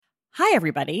Hi,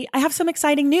 everybody. I have some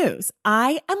exciting news.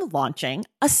 I am launching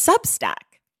a Substack.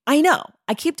 I know,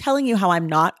 I keep telling you how I'm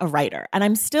not a writer, and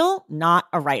I'm still not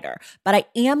a writer, but I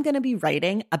am going to be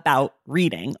writing about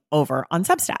reading over on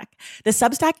Substack. The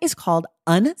Substack is called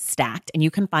Unstacked, and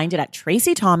you can find it at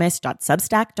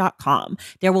traceythomas.substack.com.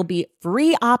 There will be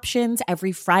free options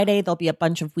every Friday. There'll be a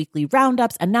bunch of weekly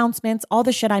roundups, announcements, all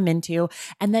the shit I'm into.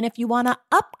 And then if you want to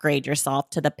upgrade yourself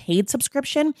to the paid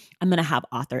subscription, I'm going to have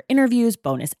author interviews,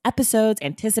 bonus episodes,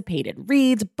 anticipated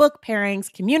reads, book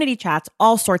pairings, community chats,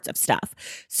 all sorts of stuff.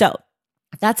 So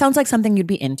if that sounds like something you'd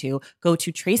be into, go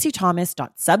to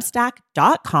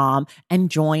traceythomas.substack.com and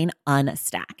join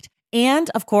Unstacked. And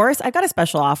of course, I've got a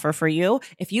special offer for you.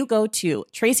 If you go to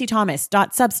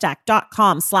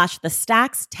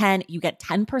traceythomas.substack.com/thestacks10, you get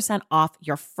 10% off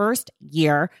your first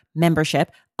year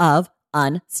membership of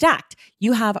Unstacked.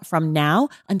 You have from now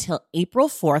until April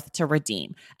 4th to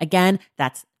redeem. Again,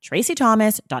 that's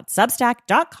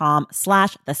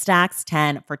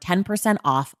traceythomas.substack.com/thestacks10 for 10%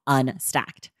 off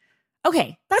Unstacked.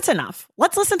 Okay, that's enough.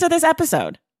 Let's listen to this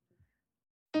episode.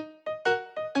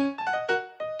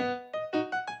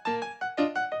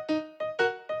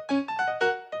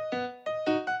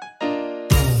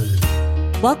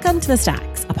 Welcome to The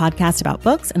Stacks, a podcast about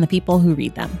books and the people who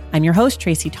read them. I'm your host,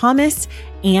 Tracey Thomas,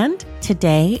 and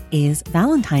today is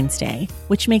Valentine's Day,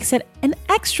 which makes it an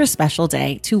extra special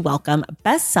day to welcome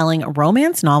best-selling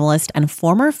romance novelist and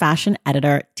former fashion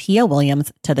editor Tia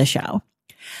Williams to the show.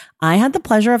 I had the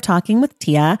pleasure of talking with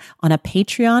Tia on a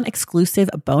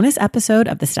Patreon-exclusive bonus episode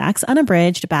of The Stacks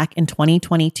Unabridged back in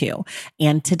 2022.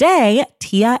 And today,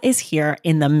 Tia is here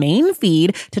in the main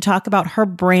feed to talk about her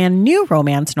brand new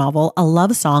romance novel, A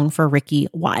Love Song for Ricky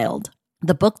Wilde.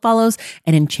 The book follows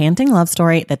an enchanting love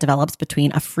story that develops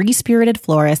between a free-spirited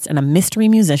florist and a mystery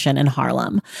musician in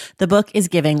Harlem. The book is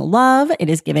giving love, it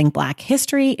is giving Black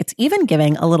history, it's even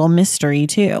giving a little mystery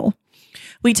too.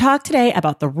 We talked today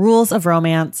about the rules of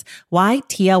romance, why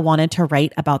Tia wanted to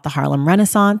write about the Harlem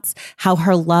Renaissance, how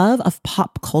her love of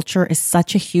pop culture is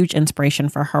such a huge inspiration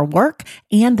for her work,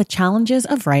 and the challenges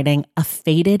of writing a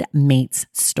fated mate's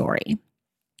story.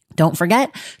 Don't forget,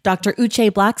 Dr.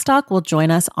 Uche Blackstock will join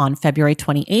us on February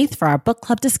 28th for our book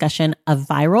club discussion of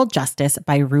Viral Justice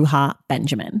by Ruha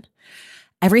Benjamin.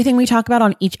 Everything we talk about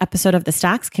on each episode of The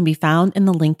Stacks can be found in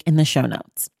the link in the show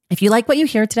notes. If you like what you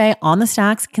hear today on The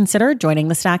Stacks, consider joining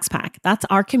the Stacks Pack. That's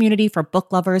our community for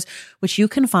book lovers, which you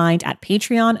can find at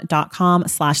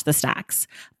patreon.com/thestacks.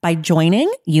 By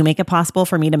joining, you make it possible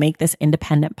for me to make this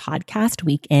independent podcast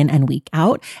week in and week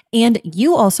out. And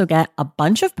you also get a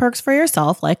bunch of perks for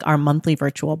yourself, like our monthly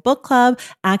virtual book club,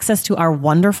 access to our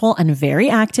wonderful and very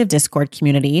active Discord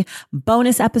community,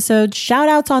 bonus episodes, shout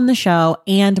outs on the show,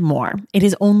 and more. It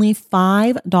is only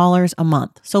 $5 a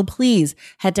month. So please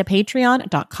head to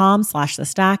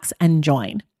patreon.com/thestacks and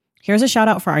join. Here's a shout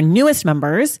out for our newest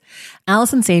members,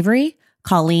 Allison Savory,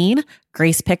 Colleen,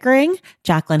 Grace Pickering,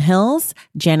 Jacqueline Hills,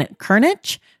 Janet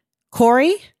Kernich,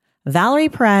 Corey, Valerie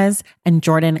Perez, and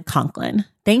Jordan Conklin.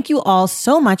 Thank you all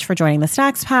so much for joining the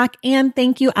Stacks Pack, and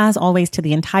thank you as always to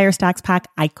the entire Stacks Pack.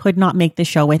 I could not make this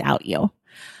show without you.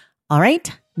 All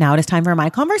right, now it is time for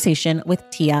my conversation with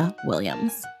Tia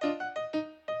Williams.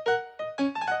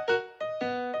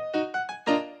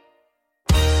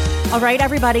 All right,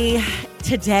 everybody.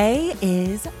 Today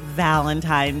is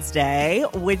Valentine's Day,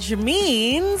 which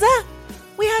means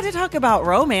we had to talk about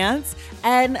romance.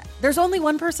 And there's only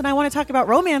one person I want to talk about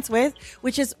romance with,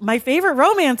 which is my favorite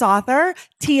romance author,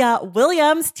 Tia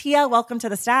Williams. Tia, welcome to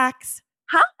The Stacks.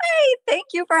 Hi, thank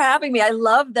you for having me. I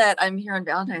love that I'm here on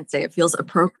Valentine's Day. It feels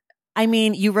appropriate. I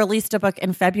mean, you released a book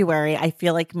in February. I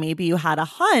feel like maybe you had a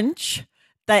hunch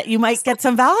that you might get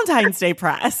some Valentine's Day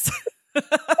press.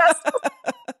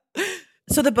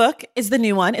 So the book is the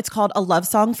new one. It's called A Love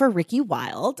Song for Ricky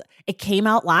Wilde. It came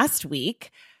out last week.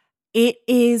 It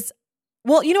is,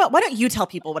 well, you know what? Why don't you tell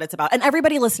people what it's about? And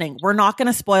everybody listening, we're not going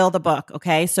to spoil the book,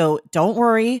 okay? So don't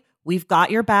worry. We've got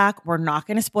your back. We're not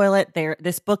going to spoil it.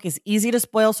 This book is easy to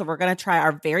spoil, so we're going to try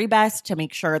our very best to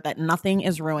make sure that nothing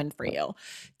is ruined for you.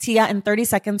 Tia, in 30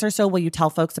 seconds or so, will you tell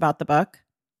folks about the book?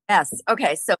 Yes.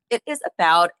 Okay. So it is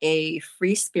about a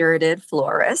free-spirited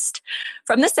florist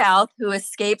from the South who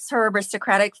escapes her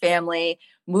aristocratic family,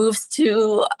 moves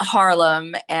to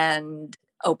Harlem, and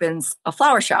opens a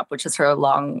flower shop, which is her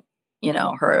lifelong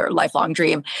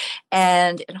dream.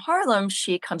 And in Harlem,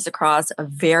 she comes across a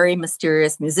very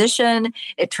mysterious musician.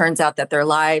 It turns out that their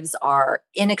lives are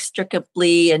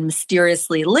inextricably and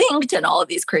mysteriously linked in all of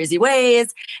these crazy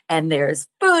ways. And there's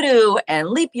voodoo and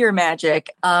leap year magic.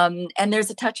 And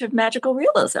there's a touch of magical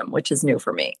realism, which is new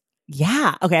for me.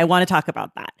 Yeah. Okay. I want to talk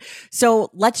about that. So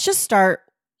let's just start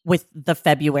with the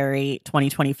February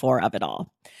 2024 of it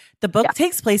all. The book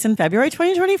takes place in February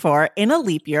 2024 in a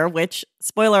leap year, which,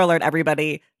 spoiler alert,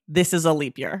 everybody, this is a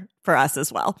leap year for us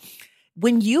as well.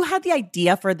 When you had the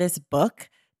idea for this book,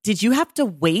 did you have to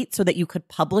wait so that you could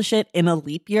publish it in a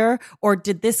leap year? Or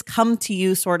did this come to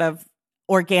you sort of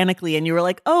organically and you were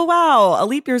like, oh, wow, a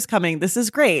leap year's coming. This is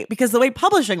great. Because the way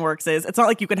publishing works is it's not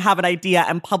like you can have an idea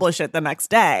and publish it the next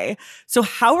day. So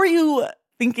how are you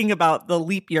thinking about the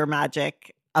leap year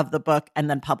magic of the book and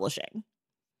then publishing?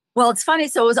 Well, it's funny.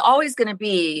 So it was always going to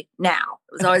be now.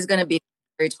 It was always going to be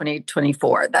February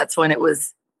 2024. That's when it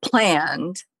was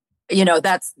planned. You know,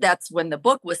 that's when the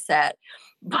book was set.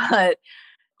 But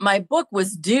my book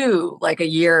was due like a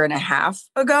year and a half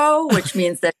ago, which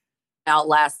means that it came out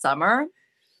last summer.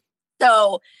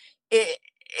 So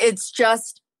it's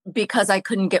just because I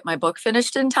couldn't get my book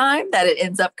finished in time that it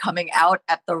ends up coming out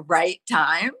at the right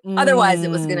time. Otherwise,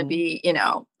 it was going to be, you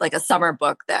know, like a summer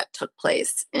book that took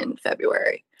place in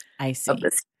February. I see.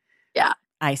 Yeah.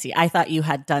 I see. I thought you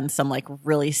had done some like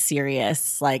really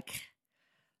serious like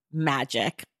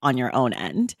magic on your own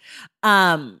end.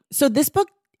 So this book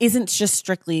isn't just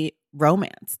strictly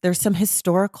romance. There's some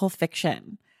historical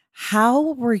fiction.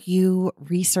 How were you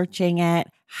researching it?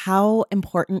 How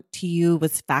important to you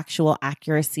was factual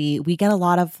accuracy? We get a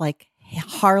lot of like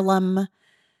Harlem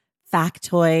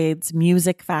factoids,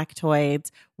 music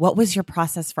factoids. What was your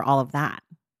process for all of that?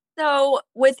 So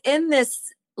within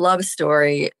this love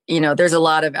story, you know, there's a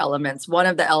lot of elements. One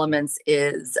of the elements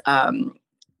is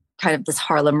kind of this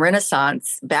Harlem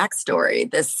Renaissance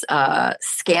backstory, this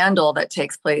scandal that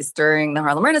takes place during the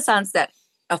Harlem Renaissance that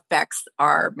affects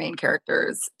our main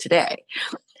characters today.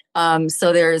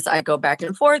 So I go back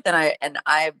and forth, and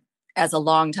I, as a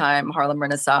longtime Harlem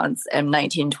Renaissance and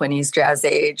 1920s jazz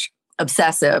age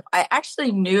obsessive, I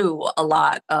actually knew a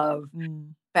lot of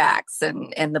facts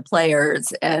and the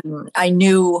players, and I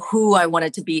knew who I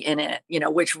wanted to be in it, you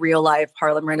know, which real life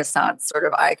Harlem Renaissance sort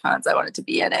of icons I wanted to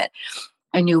be in it.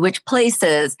 I knew which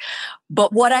places,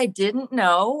 but what I didn't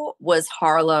know was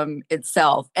Harlem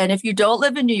itself. And if you don't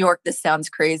live in New York, this sounds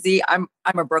crazy. I'm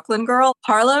a Brooklyn girl.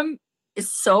 Harlem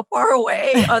is so far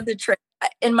away on the train.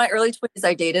 In my early 20s,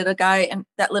 I dated a guy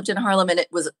that lived in Harlem, and it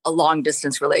was a long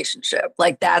distance relationship.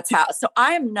 Like that's how. So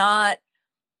I am not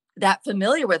that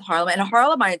familiar with Harlem, and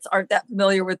Harlemites aren't that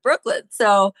familiar with Brooklyn.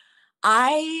 So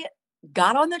I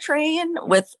got on the train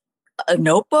with a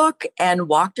notebook and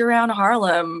walked around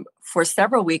Harlem for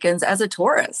several weekends as a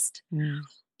tourist,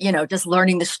 you know, just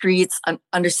learning the streets,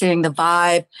 understanding the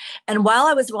vibe. And while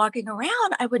I was walking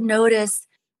around, I would notice,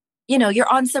 you know,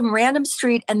 you're on some random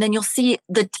street and then you'll see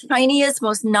the tiniest,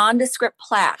 most nondescript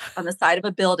plaque on the side of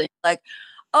a building. Like,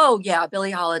 oh yeah,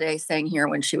 Billie Holiday sang here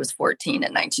when she was 14 in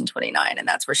 1929. And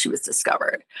that's where she was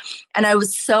discovered. And I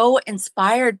was so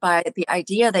inspired by the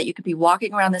idea that you could be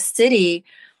walking around the city.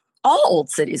 All old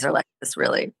cities are like this,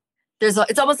 really.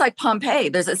 It's almost like Pompeii.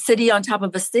 There's a city on top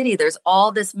of a city. There's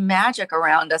all this magic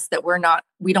around us that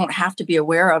we don't have to be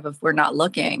aware of if we're not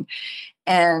looking.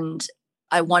 And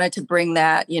I wanted to bring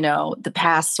that, you know, the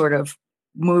past sort of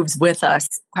moves with us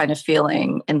kind of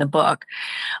feeling in the book.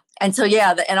 And so,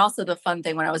 yeah, and also the fun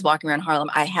thing when I was walking around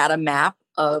Harlem, I had a map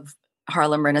of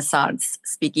Harlem Renaissance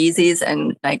speakeasies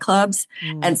and nightclubs.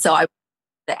 And so I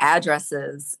the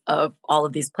addresses of all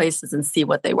of these places and see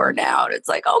what they were now. And it's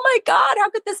like, oh my God, how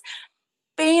could this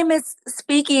famous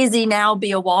speakeasy now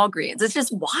be a Walgreens? It's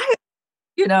just wild,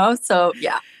 you know? So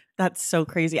yeah. That's so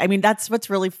crazy. I mean, that's what's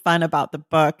really fun about the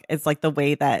book is like the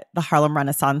way that the Harlem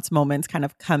Renaissance moments kind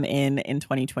of come in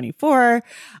 2024.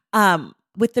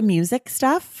 With the music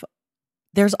stuff,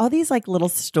 there's all these like little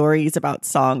stories about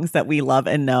songs that we love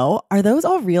and know. Are those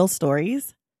all real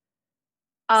stories?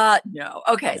 No.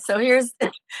 Okay. So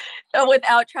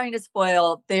without trying to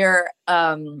spoil, there's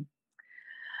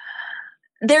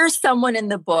someone in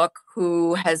the book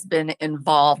who has been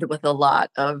involved with a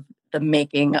lot of the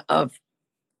making of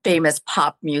famous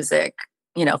pop music,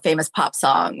 you know, famous pop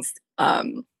songs,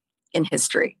 in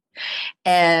history.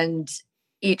 And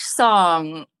each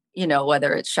song, you know,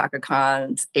 whether it's Chaka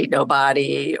Khan's Ain't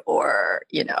Nobody or,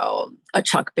 you know, a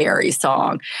Chuck Berry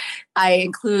song, I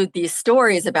include these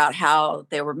stories about how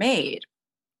they were made.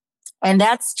 And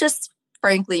that's just,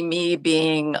 frankly, me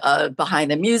being a behind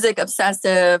the music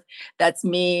obsessive. That's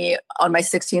me on my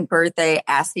 16th birthday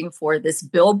asking for this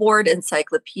Billboard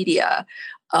encyclopedia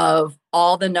of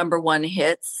all the number one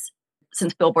hits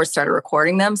since Billboard started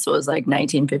recording them. So it was like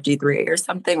 1953 or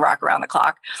something, Rock Around the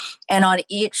Clock. And on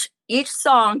each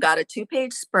song got a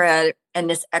 2-page spread and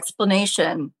this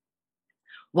explanation,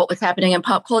 what was happening in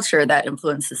pop culture that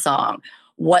influenced the song,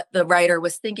 what the writer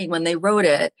was thinking when they wrote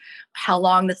it, how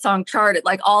long the song charted,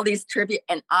 like all these trivia.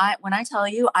 And when I tell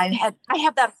you, I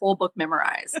have that whole book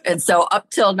memorized. And so up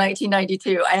till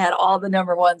 1992, I had all the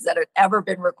number ones that had ever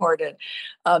been recorded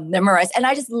memorized. And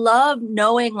I just love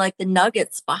knowing like the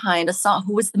nuggets behind a song,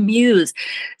 who was the muse.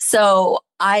 So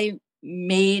I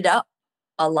made up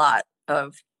a lot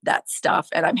of that stuff.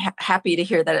 And I'm happy to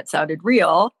hear that it sounded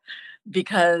real,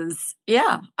 because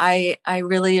I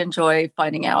really enjoy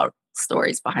finding out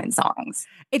stories behind songs.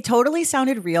 It totally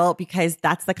sounded real, because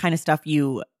that's the kind of stuff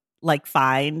you like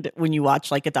find when you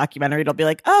watch like a documentary. It'll be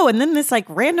like, oh, and then this like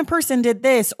random person did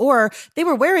this, or they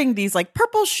were wearing these like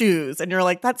purple shoes, and you're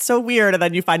like, that's so weird. And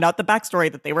then you find out the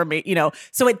backstory that they were made,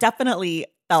 so it definitely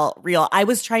felt real. I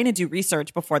was trying to do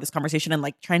research before this conversation and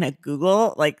like trying to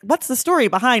Google like, what's the story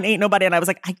behind Ain't Nobody? And I was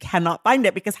like, I cannot find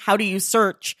it, because how do you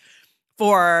search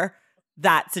for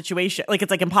that situation? Like,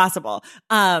 it's like impossible.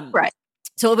 Right.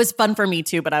 So it was fun for me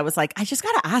too, but I was like, I just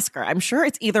got to ask her. I'm sure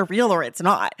it's either real or it's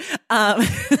not. How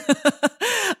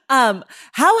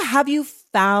have you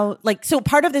found, like, so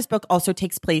part of this book also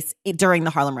takes place during the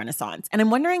Harlem Renaissance. And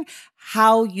I'm wondering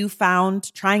how you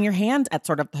found trying your hand at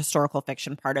sort of the historical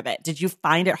fiction part of it. Did you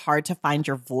find it hard to find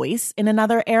your voice in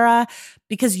another era?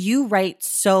 Because you write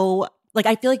so, like,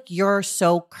 I feel like you're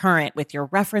so current with your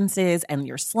references and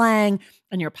your slang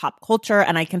and your pop culture.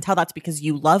 And I can tell that's because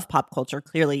you love pop culture.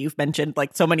 Clearly, you've mentioned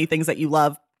like so many things that you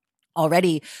love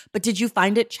already. But did you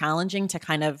find it challenging to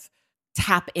kind of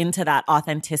tap into that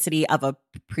authenticity of a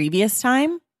previous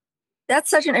time? That's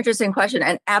such an interesting question.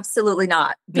 And absolutely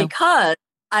not, because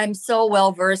I'm so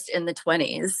well versed in the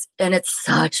 20s, and it's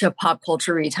such a pop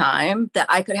culture-y time that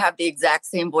I could have the exact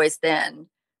same voice then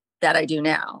that I do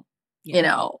now.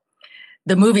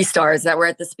 The movie stars that were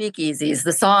at the speakeasies,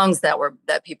 the songs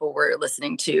that people were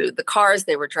listening to, the cars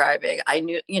they were driving. I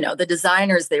knew, the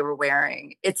designers they were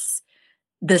wearing. It's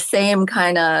the same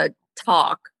kind of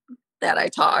talk that I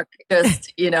talk,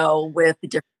 just, with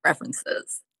different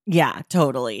references. Yeah,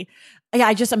 totally.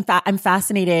 Yeah, I'm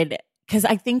fascinated, because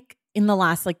I think in the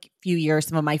last like few years,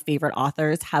 some of my favorite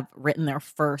authors have written their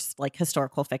first like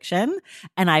historical fiction.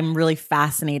 And I'm really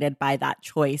fascinated by that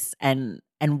choice and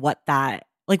what that,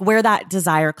 like, where that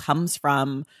desire comes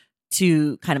from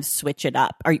to kind of switch it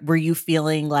up. Were you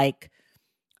feeling like,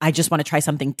 I just want to try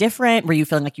something different? Were you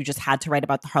feeling like you just had to write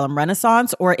about the Harlem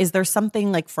Renaissance? Or is there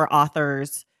something like for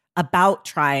authors about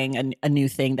trying a new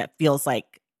thing that feels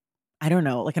like, I don't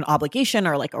know, like an obligation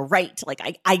or like a right?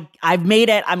 Like I've made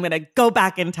it, I'm going to go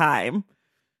back in time.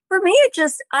 For me, it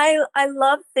just, I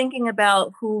love thinking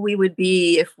about who we would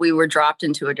be if we were dropped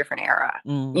into a different era.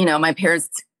 My parents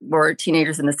were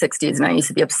teenagers in the 60s, and I used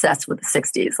to be obsessed with the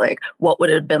 60s. Like, what would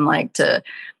it have been like to,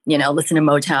 listen to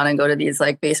Motown and go to these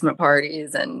like basement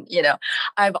parties? And,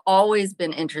 I've always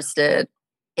been interested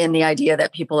in the idea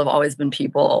that people have always been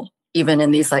people, even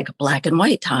in these like black and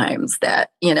white times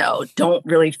that, don't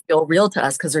really feel real to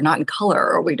us because they're not in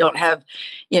color, or we don't have,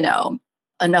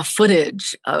 enough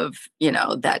footage of,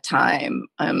 that time.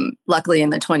 Luckily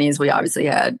in the 20s, we obviously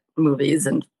had movies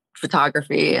and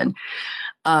photography, and,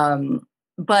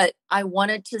 but I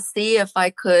wanted to see if I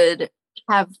could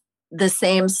have the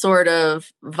same sort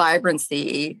of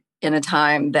vibrancy in a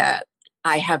time that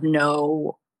I have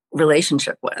no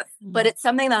relationship with. But it's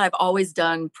something that I've always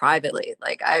done privately.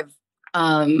 Like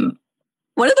one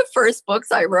of the first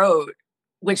books I wrote,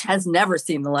 which has never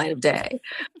seen the light of day,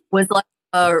 was like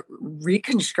a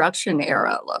Reconstruction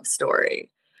era love story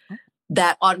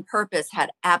that on purpose had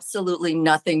absolutely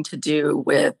nothing to do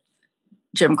with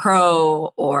Jim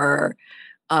Crow or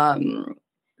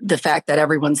the fact that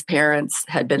everyone's parents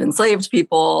had been enslaved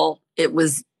people. It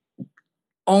was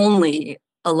only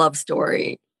a love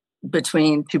story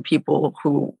between two people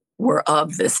who were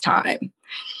of this time.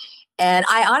 And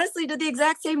I honestly did the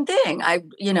exact same thing.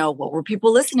 What were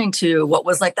people listening to? What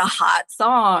was like the hot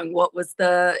song? What was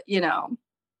the,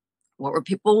 what were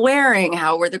people wearing?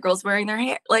 How were the girls wearing their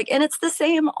hair? Like, and it's the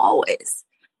same always.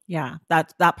 Yeah,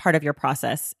 that part of your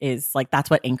process is like, that's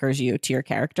what anchors you to your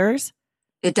characters.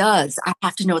 It does. I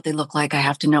have to know what they look like. I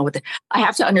have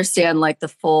to understand like the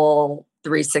full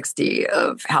 360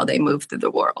 of how they move through the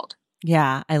world.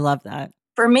 Yeah, I love that.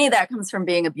 For me, that comes from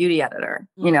being a beauty editor,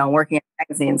 working in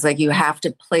magazines. Like, you have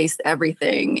to place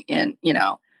everything in,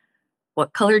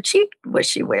 what color cheek was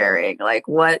she wearing? Like,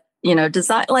 what,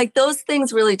 design, like those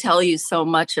things really tell you so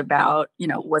much about,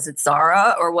 was it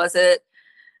Zara or was it,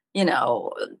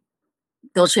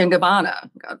 Dolce & Gabbana,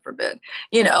 God forbid,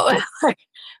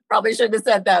 probably shouldn't have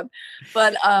said them.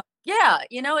 But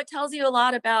it tells you a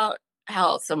lot about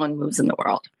how someone moves in the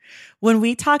world. When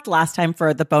we talked last time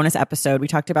for the bonus episode, we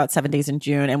talked about 7 Days in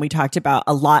June, and we talked about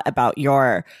a lot about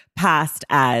your past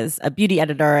as a beauty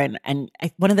editor. And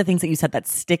one of the things that you said that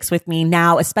sticks with me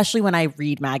now, especially when I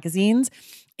read magazines,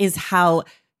 is how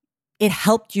it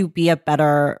helped you be a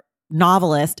better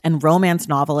novelist and romance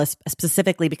novelist,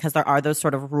 specifically because there are those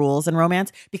sort of rules in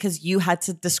romance, because you had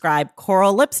to describe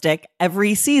coral lipstick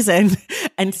every season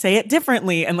and say it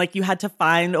differently. And like you had to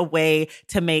find a way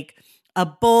to make a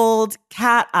bold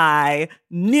cat eye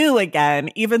new again,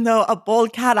 even though a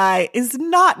bold cat eye is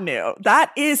not new.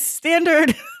 That is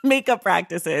standard makeup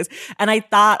practices. And I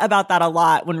thought about that a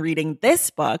lot when reading this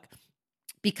book,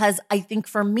 because I think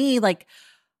for me, like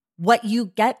what you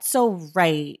get so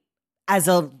right as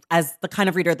the kind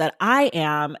of reader that I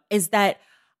am is that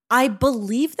I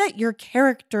believe that your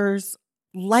characters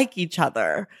like each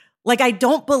other. Like, I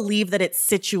don't believe that it's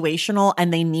situational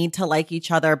and they need to like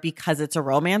each other because it's a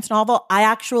romance novel. I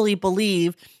actually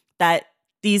believe that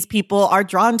these people are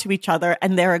drawn to each other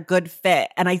and they're a good fit.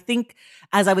 And I think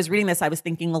as I was reading this, I was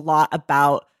thinking a lot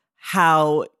about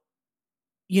how,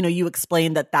 you know, you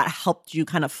explained that helped you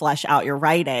kind of flesh out your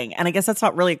writing. And I guess that's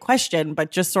not really a question, but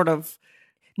just sort of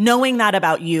knowing that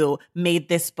about you made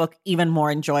this book even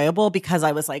more enjoyable, because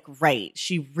I was like, right,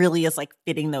 she really is like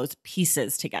fitting those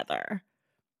pieces together.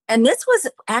 And this was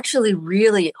actually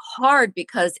really hard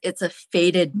because it's a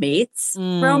fated mates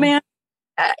romance.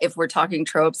 If we're talking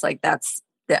tropes, like that's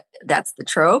the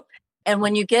trope. And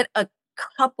when you get a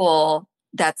couple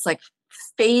that's like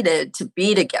fated to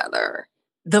be together,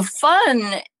 the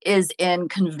fun is in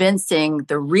convincing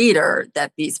the reader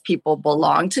that these people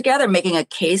belong together, making a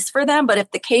case for them. But if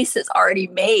the case is already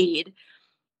made,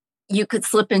 you could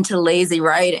slip into lazy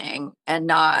writing and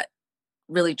not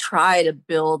really try to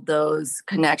build those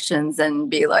connections and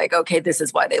be like, okay, this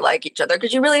is why they like each other.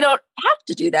 Because you really don't have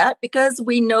to do that, because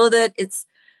we know that it's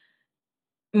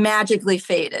magically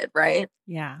fated, right?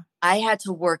 Yeah. I had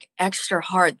to work extra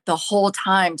hard the whole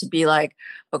time to be like,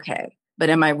 okay, but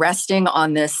am I resting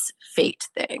on this fate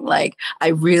thing? Like, I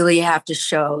really have to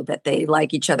show that they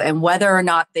like each other. And whether or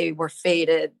not they were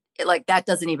fated, like, that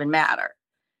doesn't even matter.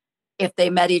 If they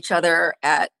met each other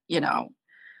at, you know,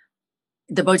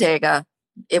 the bodega,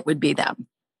 it would be them.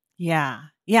 Yeah.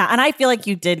 Yeah. And I feel like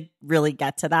you did really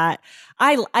get to that.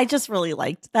 I just really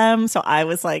liked them. So I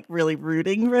was like really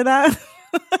rooting for them.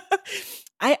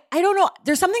 I don't know.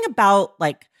 There's something about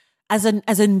like as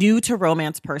a new to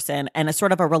romance person and a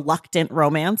sort of a reluctant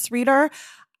romance reader,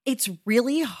 it's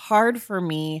really hard for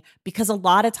me because a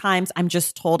lot of times I'm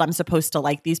just told I'm supposed to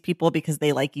like these people because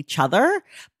they like each other.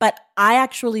 But I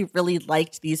actually really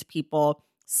liked these people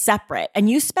separate. And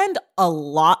you spend a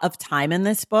lot of time in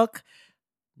this book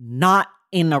not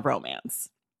in a romance.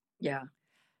 Yeah,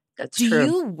 that's true. Do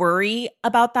you worry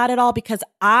about that at all? Because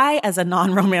I, as a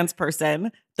non-romance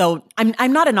person, though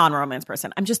I'm not a non-romance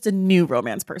person, I'm just a new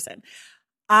romance person,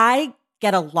 I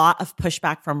get a lot of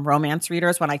pushback from romance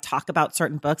readers when I talk about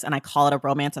certain books and I call it a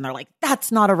romance and they're like, that's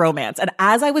not a romance. And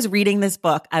as I was reading this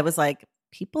book, I was like,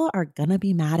 people are going to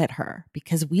be mad at her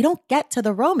because we don't get to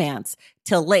the romance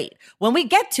till late. When we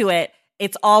get to it,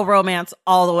 it's all romance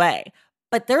all the way.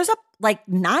 But there's like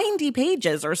 90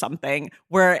 pages or something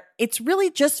where it's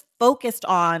really just focused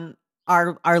on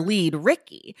our lead,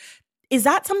 Ricky. Is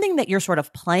that something that you're sort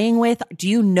of playing with? Do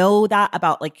you know that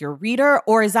about like your reader,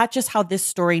 or is that just how this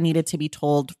story needed to be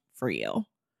told for you?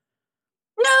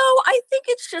 No, I think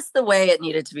it's just the way it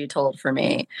needed to be told for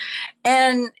me.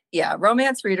 And yeah,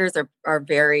 romance readers are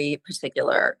very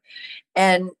particular.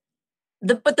 And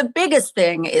but the biggest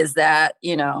thing is that,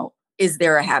 you know, is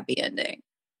there a happy ending?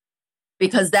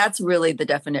 Because that's really the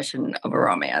definition of a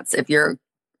romance. If your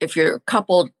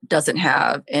couple doesn't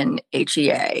have an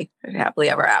HEA, happily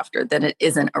ever after, then it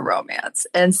isn't a romance.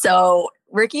 And so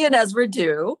Ricky and Ezra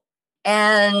do.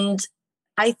 And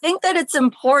I think that it's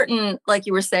important, like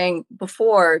you were saying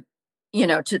before, you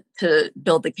know, to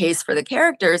build the case for the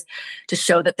characters, to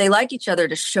show that they like each other,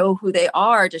 to show who they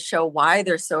are, to show why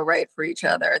they're so right for each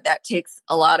other. That takes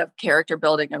a lot of character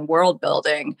building and world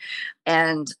building.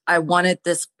 And I wanted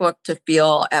this book to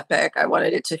feel epic. I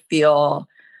wanted it to feel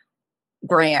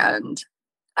grand.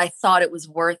 I thought it was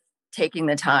worth taking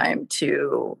the time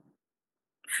to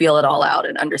feel it all out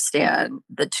and understand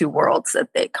the two worlds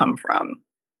that they come from.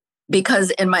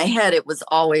 Because in my head, it was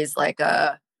always like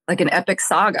an epic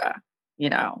saga, you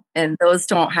know, and those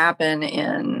don't happen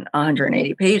in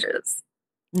 180 pages.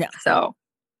 No. So,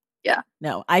 yeah.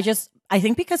 No, I I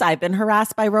think because I've been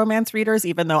harassed by romance readers,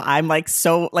 even though I'm like,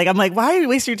 I'm like, why are you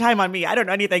wasting your time on me? I don't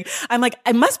know anything. I'm like,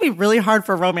 it must be really hard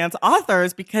for romance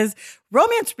authors because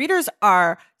romance readers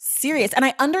are serious. And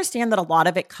I understand that a lot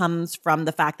of it comes from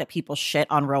the fact that people shit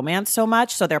on romance so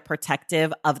much. So they're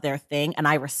protective of their thing. And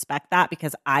I respect that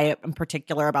because I am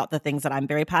particular about the things that I'm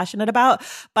very passionate about.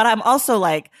 But I'm also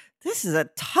like, this is a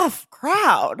tough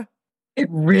crowd. It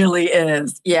really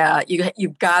is. Yeah.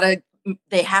 You've got to,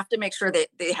 they have to make sure that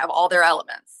they have all their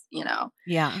elements, you know?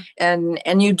 Yeah.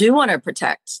 And you do want to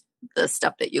protect the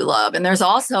stuff that you love. And there's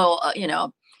also, you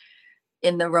know,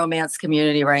 in the romance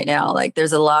community right now, like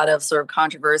there's a lot of sort of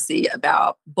controversy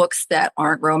about books that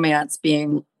aren't romance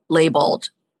being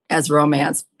labeled as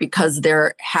romance because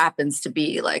there happens to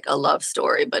be like a love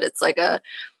story, but it's like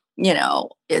you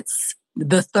know, it's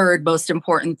the third most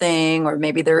important thing, or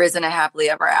maybe there isn't a happily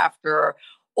ever after,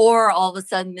 or all of a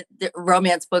sudden the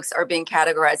romance books are being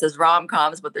categorized as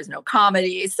rom-coms, but there's no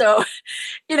comedy. So,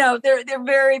 you know, they're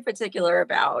very particular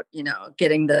about, you know,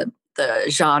 getting the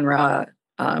genre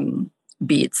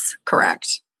beats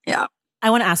correct. Yeah. I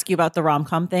want to ask you about the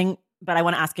rom-com thing, but I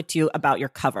want to ask it to you about your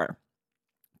cover.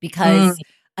 Because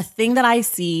a thing that I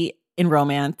see in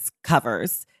romance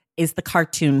covers is the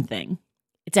cartoon thing.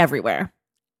 It's everywhere.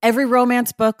 Every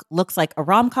romance book looks like a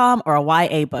rom-com or a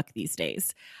YA book these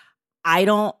days. I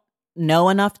don't know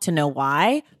enough to know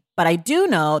why, but I do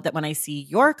know that when I see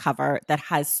your cover that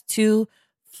has two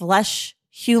flesh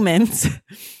humans,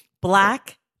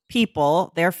 Black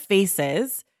people, their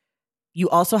faces. You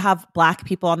also have Black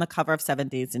people on the cover of 7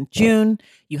 Days in June.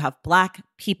 You have Black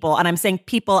people, and I'm saying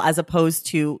people as opposed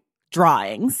to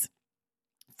drawings.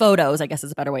 Photos, I guess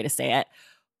is a better way to say it.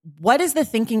 What is the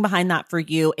thinking behind that for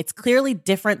you? It's clearly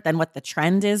different than what the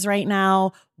trend is right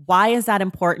now. Why is that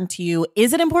important to you?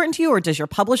 Is it important to you, or does your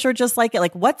publisher just like it?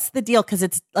 Like, what's the deal? Because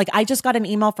it's like, I just got an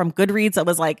email from Goodreads that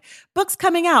was like, books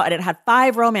coming out, and it had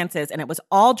 5 romances, and it was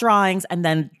all drawings, and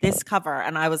then this cover.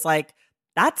 And I was like,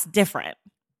 that's different.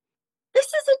 This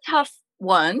is a tough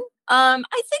one. I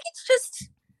think it's just,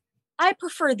 I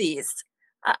prefer these.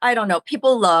 I don't know.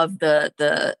 People love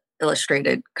the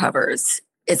illustrated covers.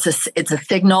 It's a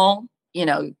signal, you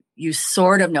know, you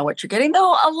sort of know what you're getting,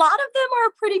 though a lot of them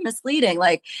are pretty misleading.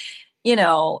 Like, you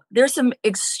know, there's some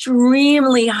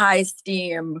extremely high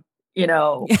steam, you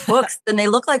know, books, and they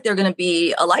look like they're going to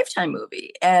be a Lifetime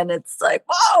movie. And it's like,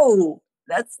 whoa,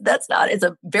 that's not, it's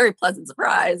a very pleasant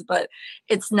surprise, but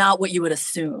it's not what you would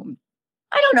assume.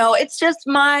 I don't know. It's just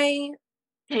my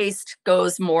taste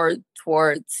goes more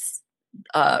towards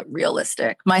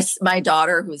realistic. My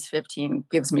daughter, who's 15,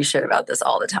 gives me shit about this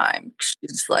all the time.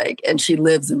 She's like, and she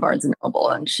lives in Barnes and Noble,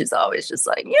 and she's always just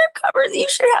like, your covers, you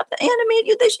should have to animate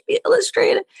you. They should be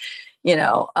illustrated. You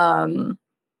know, I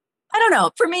don't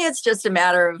know. For me, it's just a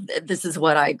matter of this is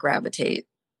what I gravitate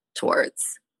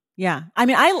towards. Yeah. I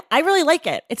mean, I really like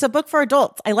it. It's a book for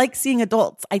adults. I like seeing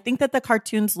adults. I think that the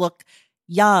cartoons look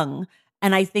young,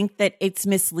 and I think that it's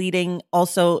misleading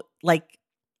also, like,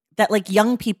 that like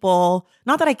young people,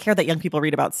 not that I care that young people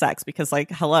read about sex, because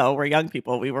like, hello, we're young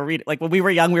people. We were reading, like when we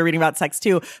were young, we were reading about sex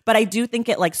too. But I do think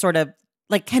it like sort of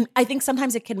like I think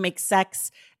sometimes it can make sex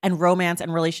and romance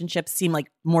and relationships seem like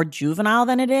more juvenile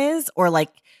than it is, or like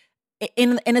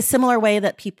in a similar way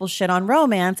that people shit on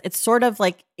romance, it's sort of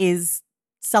like is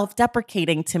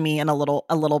self-deprecating to me in a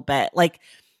little bit, like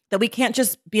that we can't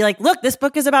just be like, look, this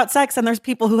book is about sex and there's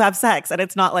people who have sex, and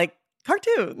it's not like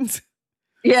cartoons.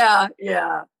 Yeah.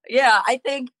 I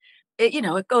think it, you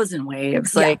know, it goes in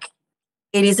waves. Yeah. Like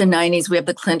 80s and 90s, we have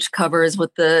the clinch covers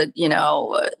with the, you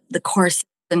know, the corset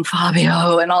and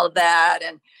Fabio and all of that.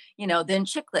 And, you know, then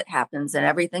chick lit happens and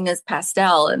everything is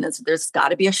pastel, and there's got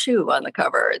to be a shoe on the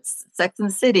cover. It's Sex and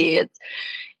the City. It's,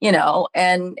 you know,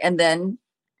 and then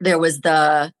there was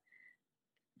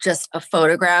just a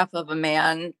photograph of a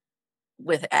man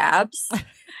with abs.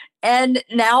 And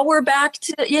now we're back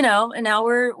to, you know, and now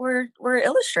we're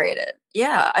illustrated.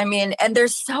 Yeah. I mean, and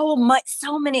there's so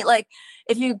many, like,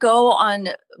 if you go on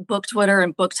book Twitter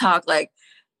and book talk, like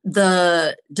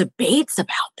the debates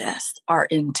about this are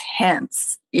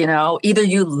intense. You know, either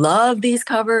you love these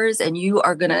covers and you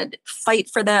are going to fight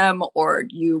for them, or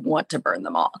you want to burn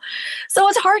them all. So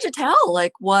it's hard to tell,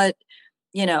 like, what,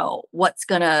 you know, what's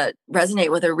going to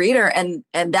resonate with a reader. And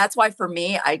that's why for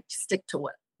me, I stick to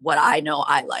what I know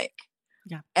I like,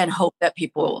 and hope that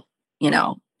people, you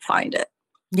know, find it.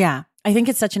 Yeah. I think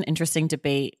it's such an interesting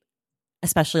debate,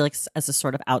 especially like as a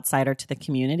sort of outsider to the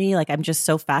community. Like, I'm just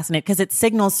so fascinated because it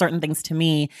signals certain things to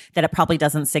me that it probably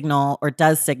doesn't signal or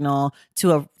does signal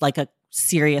to a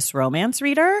serious romance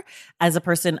reader as a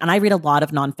person, and I read a lot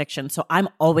of nonfiction, so I'm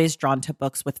always drawn to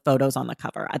books with photos on the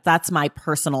cover. That's my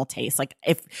personal taste. Like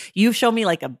if you show me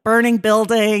like a burning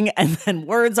building and then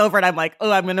words over it, I'm like,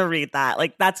 oh, I'm going to read that.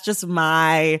 Like that's just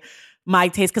my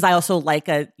taste, because I also like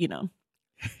I love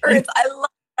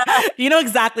that. You know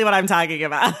exactly what I'm talking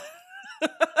about.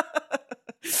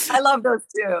 I love those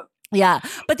too. Yeah.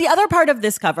 But the other part of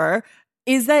this cover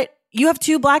is that you have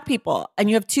two Black people, and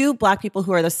you have two Black people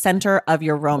who are the center of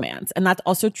your romance. And that's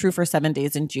also true for 7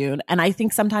 Days in June. And I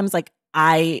think sometimes when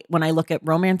I look at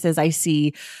romances, I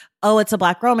see, oh, it's a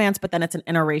Black romance, but then it's an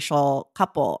interracial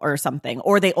couple or something.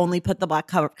 Or they only put the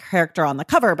Black character on the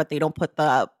cover, but they don't put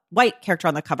the white character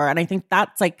on the cover. And I think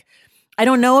that's like, I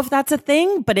don't know if that's a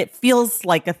thing, but it feels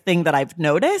like a thing that I've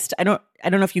noticed. I don't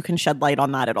know if you can shed light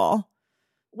on that at all.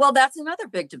 Well, that's another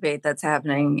big debate that's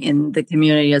happening in the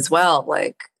community as well.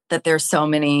 Like that there's so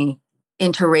many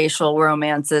interracial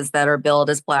romances that are billed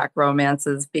as Black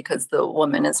romances because the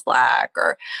woman is Black.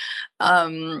 Or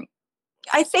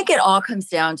I think it all comes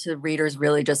down to readers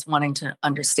really just wanting to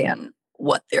understand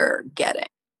what they're getting.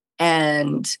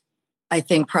 And I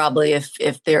think probably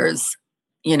if there's,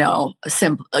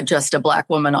 just a Black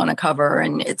woman on a cover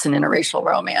and it's an interracial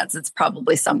romance, it's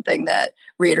probably something that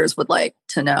readers would like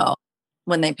to know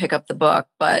when they pick up the book.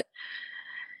 But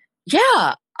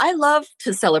yeah, I love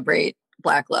to celebrate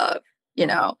Black love.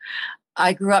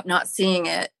 I grew up not seeing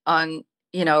it on,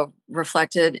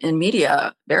 reflected in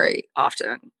media very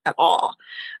often at all.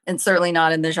 And certainly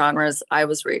not in the genres I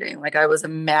was reading. Like I was a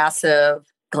massive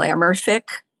glamour fic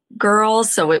girl.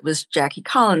 So it was Jackie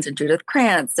Collins and Judith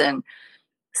Krantz and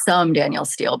some Danielle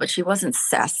Steele, but she wasn't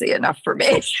sassy enough for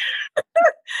me.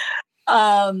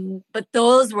 But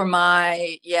those were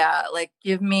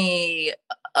give me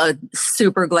a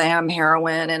super glam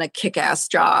heroine and a kick-ass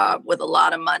job with a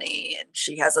lot of money, and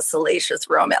she has a salacious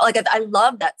romance. Like I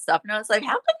love that stuff. And I was like,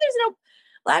 how come there's no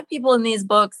Black people in these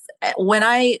books when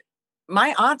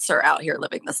my aunts are out here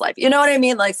living this life? You know what I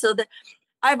mean? Like, so that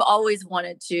I've always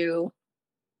wanted to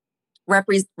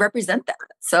represent that.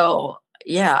 So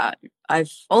yeah,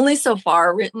 I've only so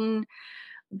far written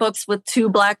books with two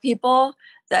Black people.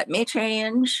 That may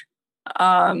change.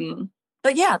 But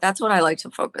yeah, that's what I like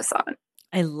to focus on.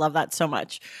 I love that so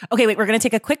much. Okay, wait, we're going to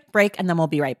take a quick break and then we'll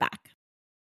be right back.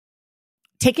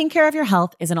 Taking care of your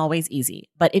health isn't always easy,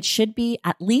 but it should be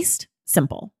at least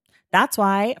simple. That's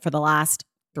why for the last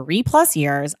 3+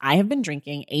 years, I have been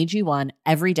drinking AG1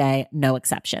 every day, no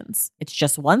exceptions. It's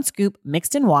just 1 scoop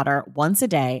mixed in water once a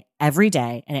day, every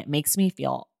day, and it makes me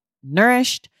feel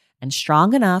nourished and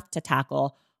strong enough to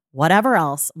tackle whatever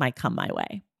else might come my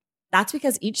way. That's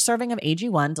because each serving of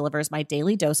AG1 delivers my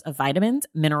daily dose of vitamins,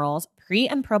 minerals, pre-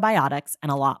 and probiotics, and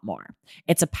a lot more.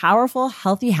 It's a powerful,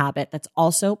 healthy habit that's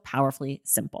also powerfully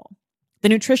simple. The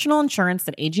nutritional insurance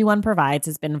that AG1 provides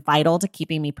has been vital to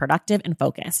keeping me productive and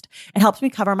focused. It helps me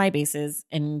cover my bases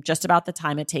in just about the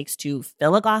time it takes to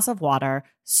fill a glass of water,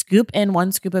 scoop in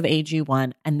 1 scoop of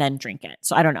AG1, and then drink it.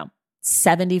 So I don't know,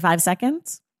 75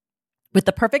 seconds? With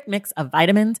the perfect mix of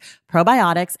vitamins,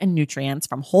 probiotics, and nutrients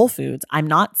from Whole Foods, I'm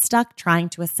not stuck trying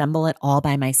to assemble it all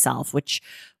by myself, which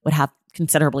would have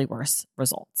considerably worse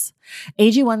results.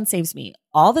 AG1 saves me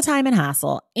all the time and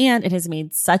hassle, and it has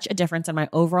made such a difference in my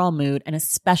overall mood and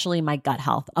especially my gut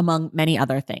health, among many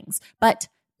other things. But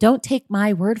don't take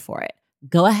my word for it.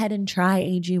 Go ahead and try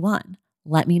AG1.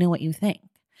 Let me know what you think.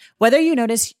 Whether you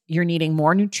notice you're needing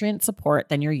more nutrient support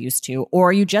than you're used to,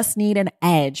 or you just need an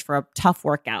edge for a tough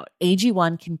workout,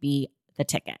 AG1 can be the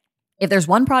ticket. If there's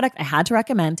one product I had to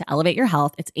recommend to elevate your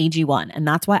health, it's AG1, and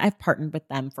that's why I've partnered with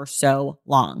them for so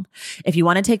long. If you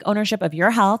want to take ownership of your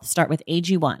health, start with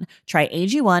AG1. Try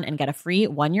AG1 and get a free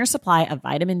 1-year supply of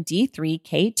vitamin D3,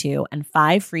 K2, and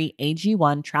 5 free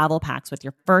AG1 travel packs with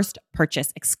your first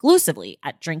purchase exclusively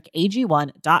at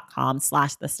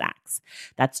drinkag1.com/thestacks.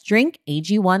 That's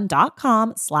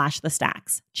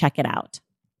drinkag1.com/thestacks. Check it out.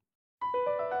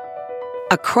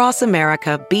 Across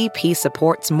America, BP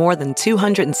supports more than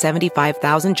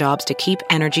 275,000 jobs to keep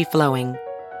energy flowing.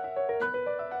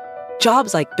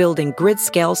 Jobs like building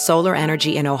grid-scale solar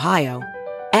energy in Ohio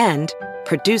and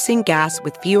producing gas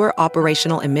with fewer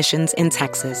operational emissions in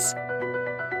Texas.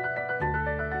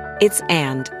 It's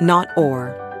and, not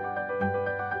or.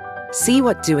 See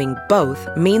what doing both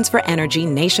means for energy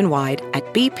nationwide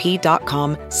at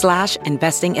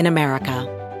bp.com/investing in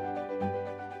America.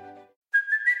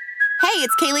 Hey,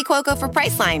 it's Kaylee Cuoco for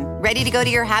Priceline. Ready to go to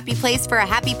your happy place for a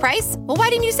happy price? Well, why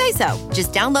didn't you say so?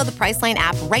 Just download the Priceline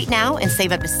app right now and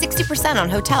save up to 60% on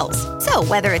hotels. So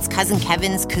whether it's Cousin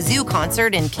Kevin's Kazoo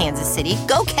Concert in Kansas City,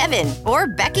 go Kevin, or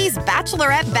Becky's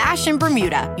Bachelorette Bash in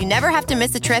Bermuda, you never have to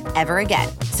miss a trip ever again.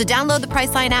 So download the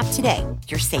Priceline app today.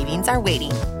 Your savings are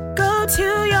waiting. Go to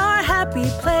your happy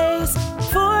place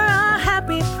for a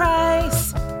happy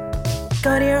price.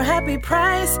 Go to your happy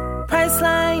price,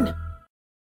 Priceline.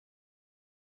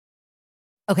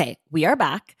 Okay, we are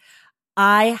back.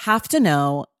 I have to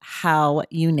know how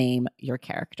you name your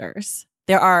characters.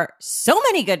 There are so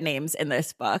many good names in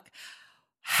this book.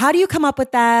 How do you come up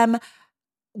with them?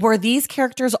 Were these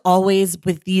characters always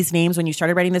with these names when you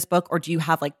started writing this book, or do you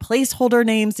have like placeholder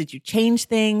names? Did you change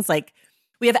things? Like,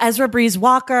 we have Ezra Breeze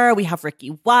Walker, we have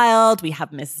Ricky Wilde, we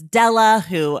have Miss Della,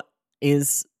 who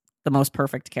is the most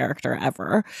perfect character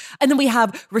ever. And then we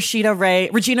have Regina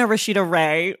Rashida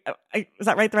Ray. Is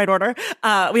that right? The right order?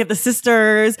 We have the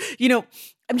sisters. You know,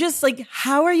 I'm just like,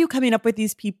 how are you coming up with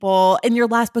these people? In your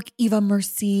last book, Eva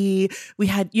Mercy, we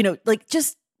had, you know, like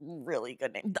just really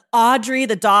good names. Audrey,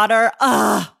 the daughter.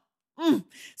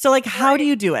 So like, how do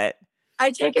you do it? I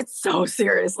take it so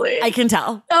seriously. I can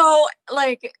tell. So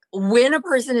like when a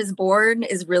person is born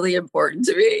is really important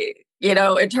to me, you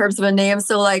know, in terms of a name.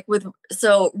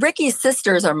 So Ricky's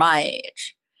sisters are my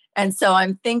age. And so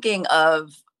I'm thinking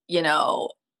of, you know,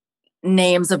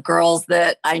 names of girls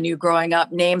that I knew growing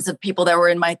up, names of people that were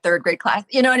in my third grade class.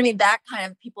 You know what I mean? That kind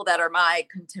of people that are my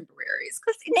contemporaries.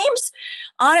 Because names,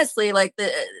 honestly, like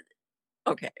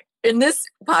okay. In this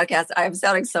podcast, I'm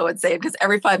sounding so insane because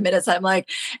every 5 minutes I'm like,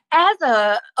 as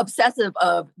a obsessive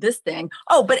of this thing,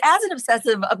 but as an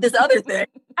obsessive of this other thing,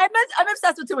 I'm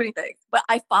obsessed with too many things. But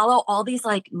I follow all these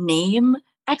like name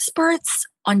experts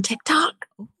on TikTok.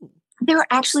 There are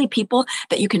actually people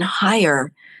that you can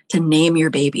hire to name your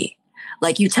baby.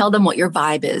 Like you tell them what your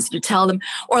vibe is. You tell them,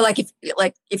 or like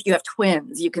if you have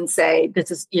twins, you can say, this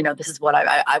is what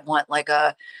I want, like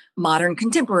a modern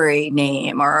contemporary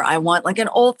name, or I want like an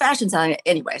old fashioned sound.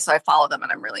 Anyway, so I follow them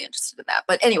and I'm really interested in that.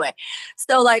 But anyway,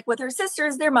 so like with her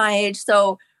sisters, they're my age.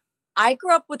 So I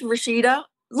grew up with Rashida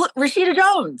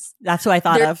Jones. That's who I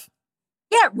thought of.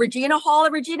 Yeah, Regina Hall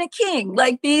and Regina King.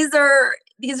 Like these are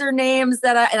names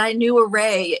that I knew a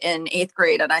Ray in 8th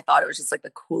grade, and I thought it was just like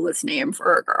the coolest name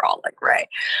for a girl, like Ray.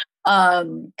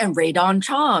 And Ray Dawn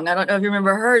Chong. I don't know if you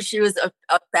remember her. She was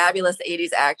a fabulous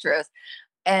 80s actress.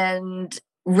 And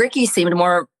Ricky seemed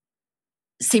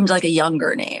like a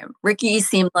younger name. Ricky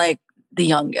seemed like the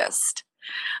youngest.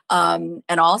 And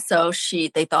also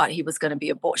they thought he was going to be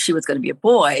a boy. She was going to be a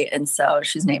boy. And so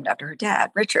she's named after her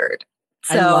dad, Richard.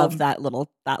 So, I love that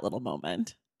little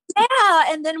moment. Yeah.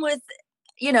 And then with,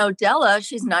 you know, Della,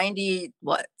 she's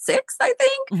 96, I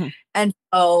think. Mm-hmm. And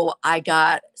so I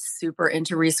got super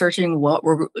into researching what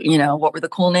were the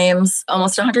cool names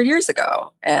almost 100 years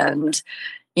ago. And,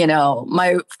 you know,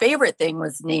 my favorite thing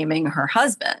was naming her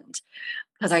husband,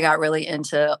 because I got really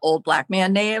into old Black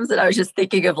man names. And I was just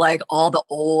thinking of like all the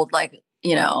old, like,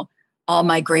 you know, all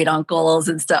my great uncles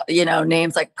and stuff, you know,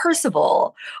 names like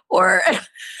Percival or,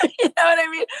 you know what I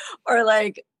mean? Or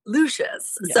like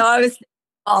Lucius. Yes. So I was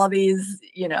all these,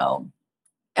 you know,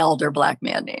 elder Black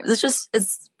man names.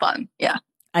 It's fun. Yeah.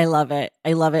 I love it.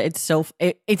 It's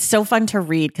so fun to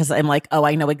read because I'm like, oh,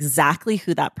 I know exactly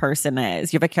who that person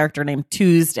is. You have a character named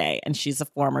Tuesday and she's a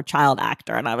former child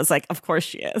actor. And I was like, of course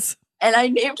she is. And I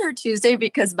named her Tuesday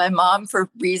because my mom, for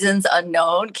reasons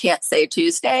unknown, can't say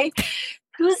Tuesday.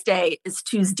 Tuesday is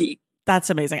Tuesday. That's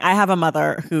amazing. I have a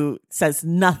mother who says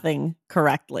nothing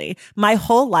correctly. My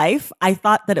whole life, I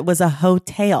thought that it was a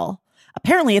hotel.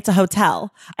 Apparently, it's a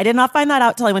hotel. I did not find that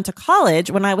out till I went to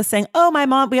college when I was saying, oh, my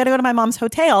mom, we got to go to my mom's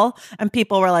hotel. And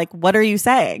people were like, what are you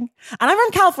saying? And I'm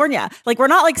from California. Like, we're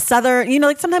not like Southern, you know,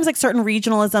 like sometimes like certain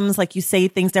regionalisms, like you say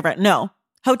things different. No,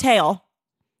 hotel,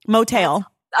 motel.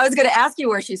 I was going to ask you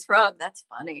where she's from. That's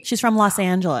funny. She's from Los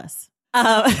Angeles.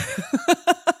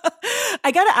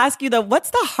 I got to ask you though,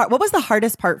 what was the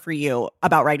hardest part for you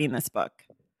about writing this book?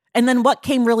 And then what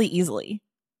came really easily?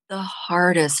 The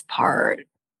hardest part,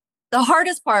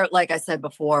 like I said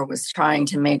before, was trying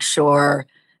to make sure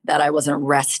that I wasn't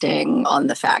resting on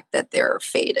the fact that they're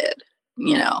fated.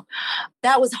 You know,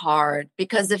 that was hard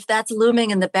because if that's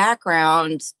looming in the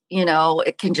background, you know,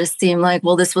 it can just seem like,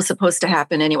 well, this was supposed to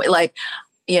happen anyway. Like,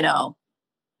 you know,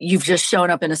 you've just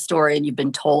shown up in a story and you've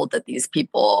been told that these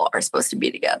people are supposed to be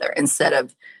together instead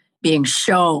of being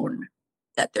shown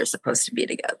that they're supposed to be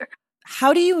together.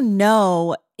 How do you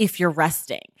know if you're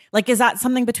resting? Like, is that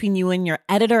something between you and your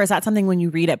editor? Is that something when you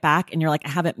read it back and you're like, I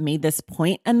haven't made this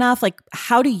point enough? Like,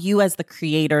 how do you as the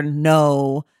creator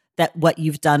know that what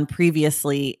you've done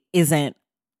previously isn't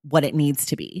what it needs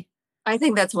to be. I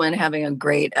think that's when having a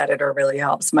great editor really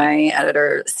helps. My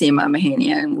editor, Seema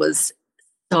Mahanian, was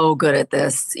so good at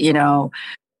this. You know,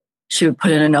 she would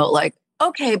put in a note like,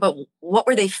 okay, but what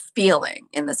were they feeling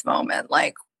in this moment?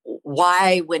 Like,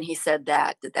 why, when he said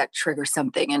that, did that trigger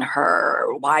something in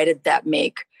her? Why did that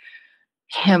make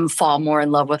him fall more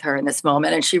in love with her in this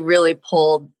moment? And she really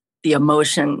pulled the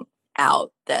emotion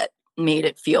out that made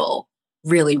it feel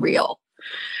really real.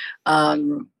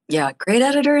 Yeah, great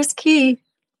editor is key.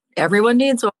 Everyone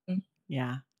needs one.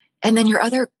 Yeah. And then your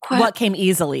other question. What came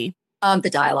easily? The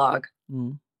dialogue.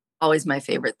 Always my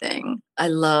favorite thing. I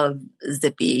love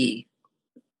zippy,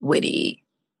 witty,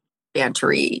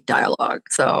 bantery dialogue.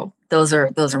 So those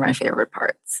are my favorite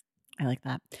parts. I like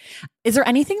that. Is there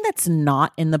anything that's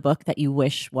not in the book that you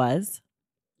wish was?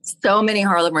 So many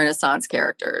Harlem Renaissance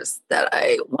characters that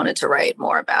I wanted to write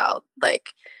more about,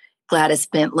 like Gladys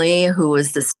Bentley, who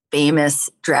was this famous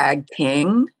drag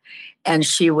king. And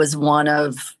she was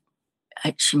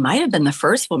she might have been the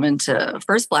first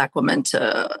Black woman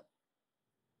to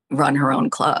run her own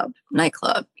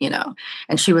nightclub, you know.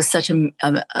 And she was such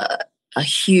a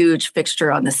huge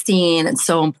fixture on the scene and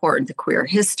so important to queer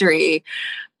history.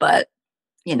 But,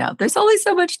 you know, there's only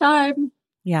so much time.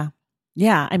 Yeah.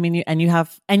 Yeah. I mean,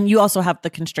 you also have the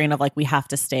constraint of like, we have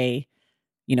to stay,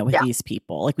 you know, with these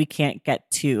people. Like we can't get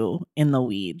too in the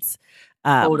weeds.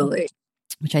 Totally.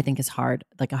 Which I think is hard,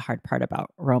 like a hard part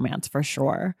about romance for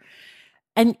sure.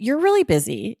 And you're really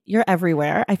busy. You're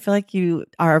everywhere. I feel like you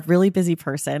are a really busy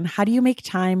person. How do you make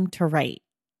time to write?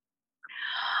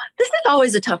 This is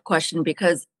always a tough question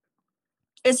because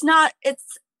if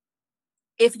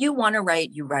you want to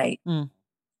write, you write. Do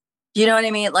you know what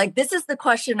I mean? Like, this is the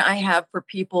question I have for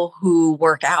people who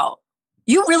work out.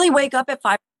 You really wake up at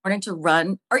 5 a.m. to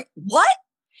run? Or what?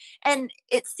 And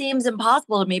it seems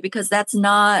impossible to me because that's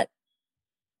not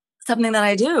something that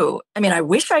I do. I mean, I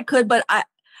wish I could, but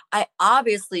I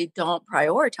obviously don't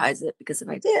prioritize it because if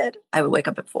I did, I would wake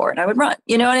up at 4 and I would run.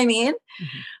 You know what I mean?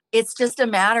 Mm-hmm. It's just a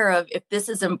matter of if this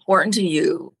is important to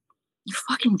you, you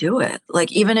fucking do it.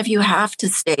 Like, even if you have to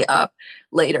stay up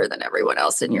later than everyone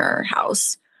else in your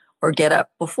house or get up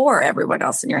before everyone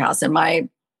else in your house. In my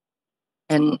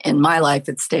life,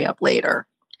 it's stay up later.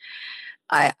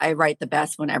 I write the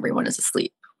best when everyone is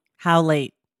asleep. How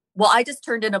late? Well, I just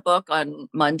turned in a book on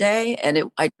Monday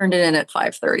and I turned it in at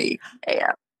 5:30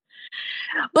 a.m.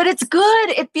 But it's good.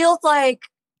 It feels like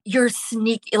you're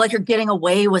like you're getting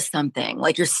away with something,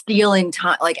 like you're stealing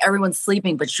time, like everyone's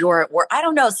sleeping, but you're at work. I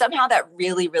don't know. Somehow that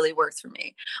really, really works for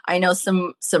me. I know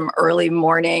some early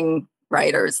morning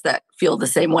writers that feel the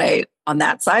same way on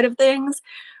that side of things.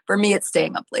 For me, it's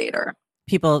staying up later.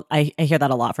 People, I hear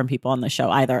that a lot from people on the show,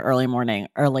 either early morning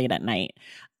or late at night.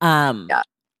 Yeah.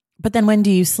 But then when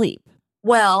do you sleep?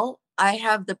 Well, I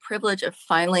have the privilege of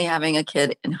finally having a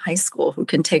kid in high school who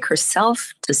can take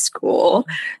herself to school,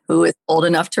 who is old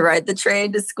enough to ride the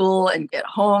train to school and get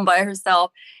home by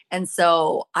herself. And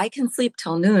so I can sleep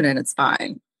till noon and it's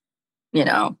fine. You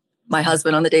know, my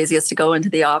husband on the days he has to go into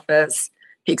the office,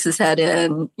 peeks his head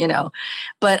in, you know,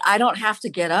 but I don't have to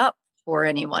get up for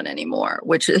anyone anymore,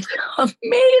 which is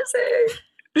amazing.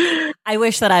 I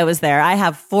wish that I was there. I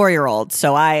have 4-year-olds,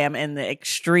 so I am in the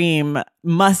extreme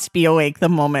must be awake the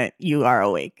moment you are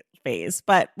awake phase.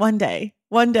 But one day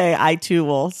I too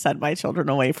will send my children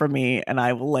away from me and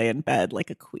I will lay in bed like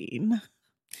a queen.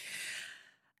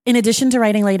 In addition to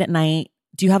writing late at night,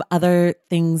 do you have other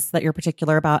things that you're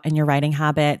particular about in your writing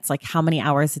habits? Like how many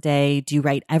hours a day? Do you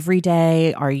write every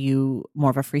day? Are you more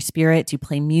of a free spirit? Do you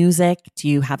play music? Do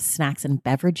you have snacks and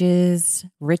beverages,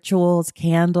 rituals,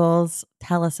 candles?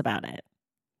 Tell us about it.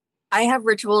 I have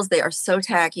rituals. They are so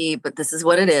tacky, but this is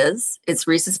what it is. It's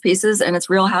Reese's Pieces and it's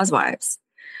Real Housewives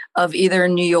of either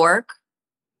New York,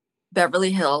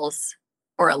 Beverly Hills,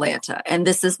 or Atlanta. And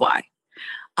this is why.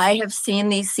 I have seen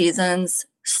these seasons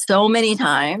so many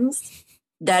times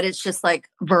that it's just like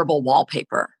verbal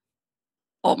wallpaper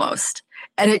almost.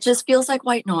 And it just feels like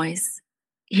white noise,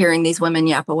 hearing these women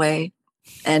yap away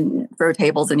and throw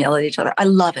tables and yell at each other. I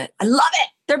love it. I love it.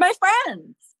 They're my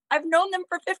friends. I've known them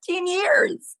for 15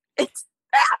 years. It's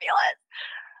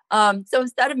fabulous. So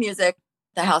instead of music,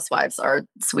 the housewives are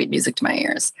sweet music to my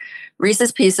ears.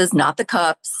 Reese's Pieces, not the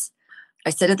cups. I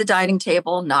sit at the dining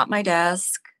table, not my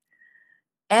desk.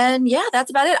 And yeah, that's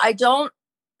about it. I don't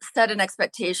set an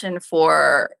expectation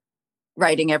for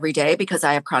writing every day because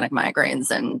I have chronic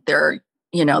migraines and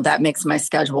that makes my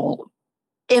schedule.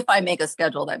 If I make a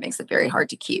schedule, that makes it very hard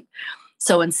to keep.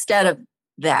 So instead of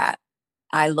that,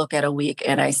 I look at a week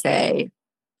and I say,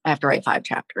 I have to write 5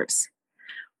 chapters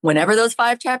whenever those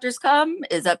 5 chapters come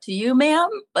is up to you, ma'am,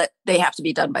 but they have to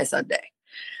be done by Sunday.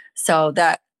 So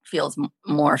that feels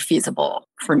more feasible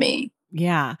for me.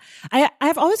 Yeah.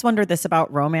 I've always wondered this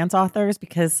about romance authors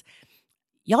because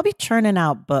y'all be churning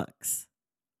out books.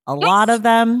 A lot of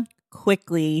them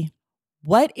quickly.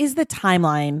 What is the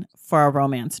timeline for a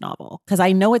romance novel? Because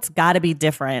I know it's got to be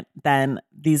different than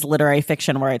these literary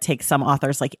fiction where it takes some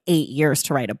authors like 8 years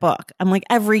to write a book. I'm like,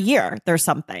 every year there's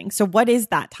something. So what does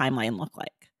that timeline look like?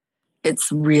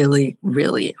 It's really,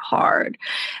 really hard.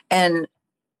 And,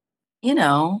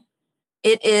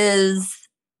 it is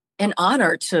an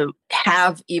honor to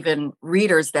have even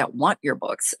readers that want your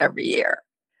books every year.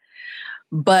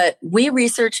 But we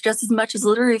research just as much as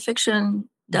literary fiction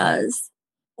does.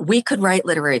 We could write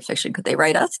literary fiction. Could they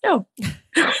write us? No.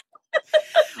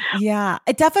 Yeah,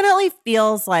 it definitely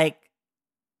feels like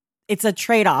it's a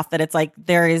trade-off that it's like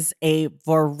there is a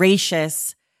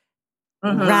voracious,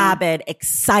 rabid,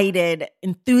 excited,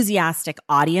 enthusiastic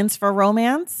audience for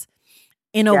romance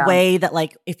in a way that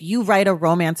like if you write a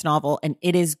romance novel and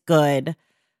it is good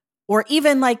or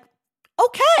even like,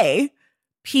 okay,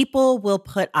 people will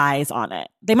put eyes on it.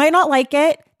 They might not like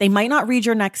it. They might not read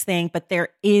your next thing, but there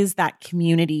is that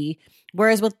community.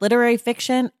 Whereas with literary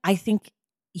fiction, I think,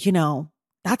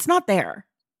 that's not there.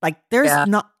 Like there's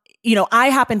not, I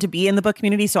happen to be in the book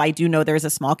community, so I do know there's a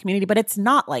small community, but it's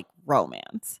not like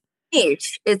romance.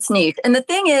 It's neat. And the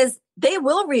thing is, they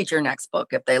will read your next book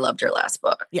if they loved your last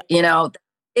book. Yeah.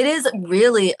 It is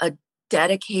really a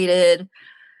dedicated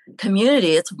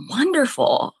community. It's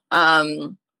wonderful.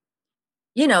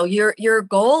 Your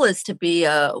goal is to be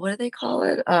what do they call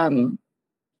it?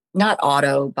 Not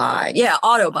auto buy. Yeah,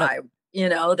 auto buy.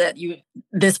 That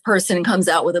this person comes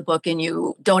out with a book and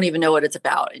you don't even know what it's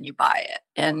about and you buy it.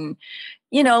 And,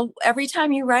 every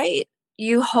time you write,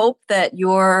 you hope that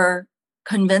you're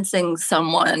convincing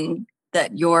someone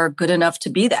that you're good enough to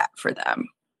be that for them.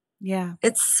 Yeah.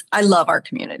 I love our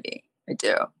community. I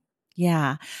do.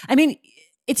 Yeah. I mean,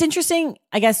 it's interesting,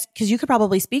 I guess, because you could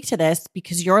probably speak to this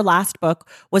because your last book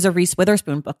was a Reese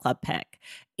Witherspoon book club pick.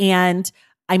 And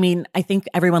I mean, I think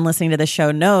everyone listening to the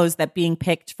show knows that being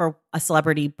picked for a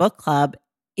celebrity book club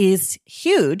is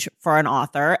huge for an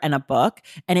author and a book,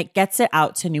 and it gets it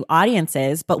out to new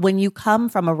audiences. But when you come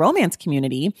from a romance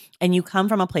community and you come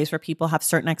from a place where people have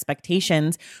certain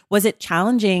expectations, was it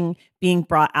challenging being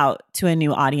brought out to a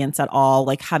new audience at all?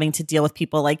 Like having to deal with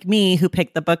people like me who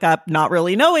picked the book up, not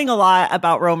really knowing a lot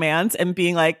about romance and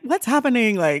being like, what's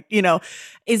happening? Like,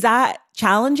 is that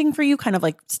challenging for you kind of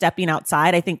like stepping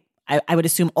outside? I think I would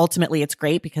assume ultimately it's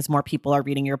great because more people are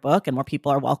reading your book and more people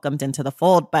are welcomed into the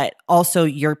fold, but also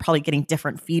you're probably getting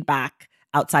different feedback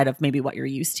outside of maybe what you're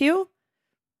used to.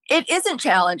 It isn't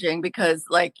challenging because,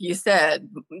 like you said,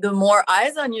 the more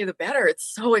eyes on you, the better. It's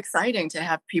so exciting to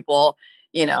have people,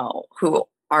 who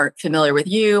aren't familiar with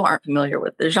you, aren't familiar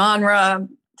with the genre,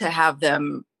 to have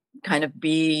them kind of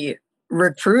be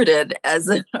recruited as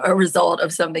a result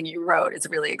of something you wrote. It's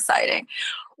really exciting.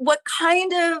 What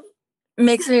kind of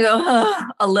makes me go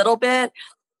a little bit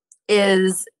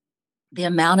is the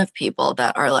amount of people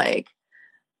that are like,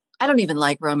 I don't even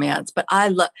like romance, but I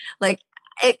love like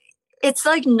it. It's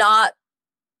like not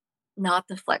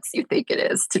the flex you think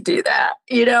it is to do that,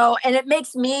 and it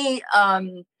makes me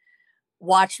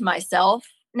watch myself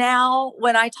now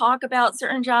when I talk about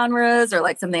certain genres or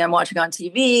like something I'm watching on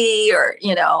TV or,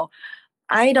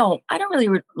 I don't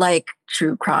really like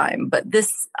true crime, but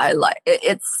this I like.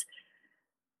 It's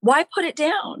why put it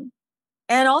down?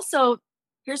 And also,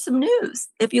 here's some news.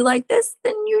 If you like this,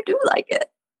 then you do like it.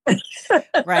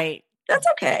 Right. That's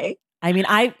okay. I mean,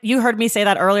 you heard me say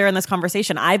that earlier in this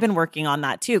conversation. I've been working on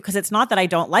that too, because it's not that I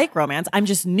don't like romance. I'm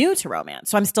just new to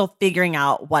romance. So I'm still figuring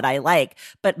out what I like.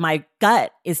 But my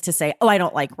gut is to say, oh, I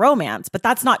don't like romance. But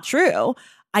that's not true.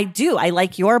 I do. I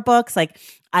like your books. Like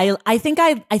I think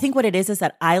what it is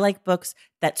that I like books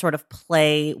that sort of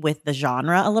play with the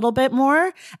genre a little bit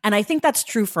more. And I think that's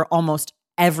true for almost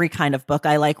every kind of book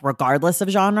I like, regardless of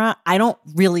genre. I don't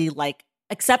really like,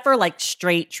 except for like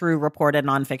straight, true reported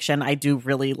nonfiction, I do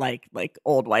really like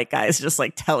old white guys just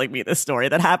like telling me the story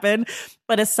that happened.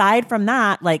 But aside from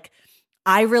that, like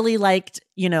I really liked,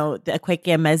 the Akwaeke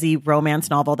Emezi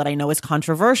romance novel that I know is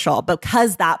controversial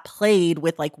because that played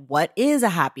with like, what is a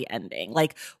happy ending?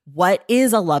 Like, what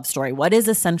is a love story? What is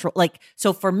a central, like,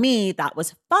 so for me, that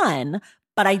was fun,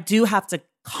 but I do have to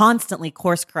constantly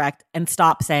course correct and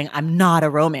stop saying I'm not a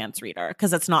romance reader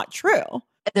because it's not true.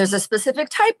 There's a specific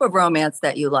type of romance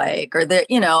that you like or that,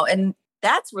 and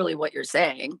that's really what you're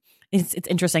saying. It's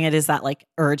interesting. It is that like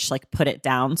urge, to, like put it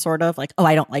down sort of like, oh,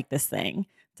 I don't like this thing.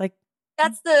 It's like,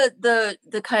 that's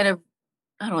the kind of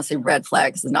I don't want to say red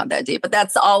flags is not that deep, but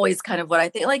that's always kind of what I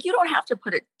think. Like, you don't have to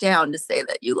put it down to say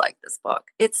that you like this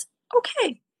book. It's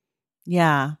okay.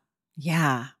 Yeah.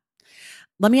 Yeah.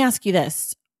 Let me ask you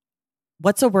this.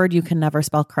 What's a word you can never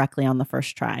spell correctly on the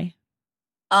first try?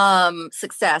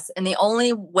 Success. And the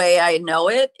only way I know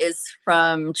it is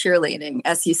from cheerleading,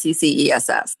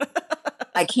 SUCCESS.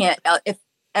 I can't, if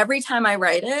every time I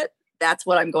write it, that's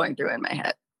what I'm going through in my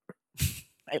head.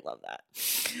 I love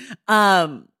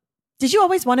that. Did you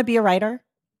always want to be a writer?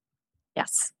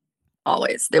 Yes,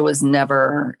 always. There was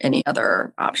never any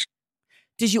other option.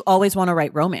 Did you always want to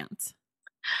write romance?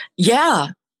 Yeah,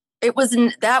 that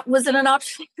wasn't an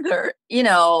option either. You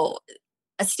know,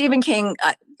 Stephen King,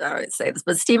 I would say this,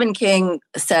 but Stephen King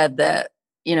said that,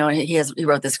 you know, he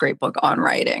wrote this great book on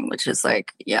writing, which is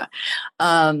like, yeah.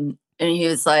 And he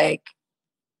was like,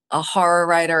 a horror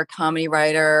writer, a comedy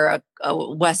writer,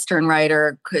 a Western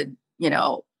writer could, you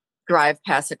know, drive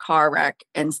past a car wreck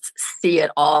and see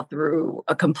it all through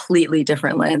a completely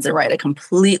different lens and write a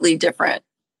completely different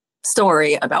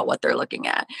story about what they're looking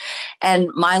at. And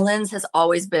my lens has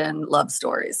always been love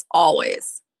stories,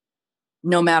 always,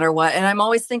 no matter what. And I'm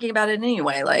always thinking about it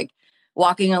anyway, like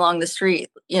walking along the street,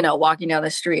 you know, walking down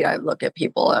the street, I look at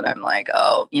people and I'm like,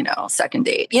 oh, you know, second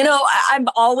date, you know, I'm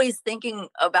always thinking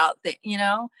about you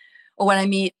know, or when I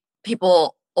meet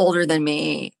people older than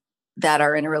me that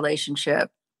are in a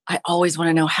relationship, I always want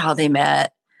to know how they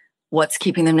met, what's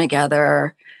keeping them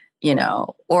together, you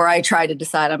know, or I try to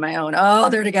decide on my own, oh,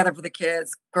 they're together for the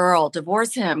kids. Girl,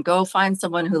 divorce him. Go find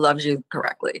someone who loves you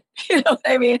correctly. You know what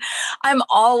I mean?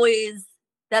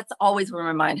 That's always where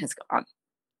my mind has gone.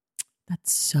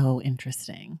 That's so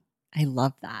interesting. I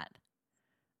love that.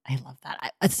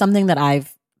 It's something that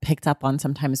I've picked up on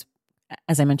sometimes.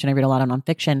 As I mentioned, I read a lot of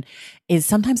nonfiction, is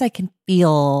sometimes I can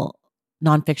feel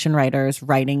nonfiction writers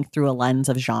writing through a lens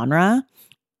of genre,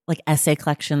 like essay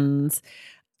collections.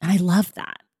 And I love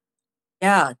that.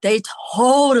 Yeah, they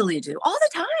totally do all the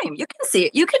time. You can see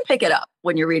it. You can pick it up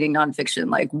when you're reading nonfiction,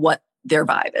 like what their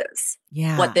vibe is,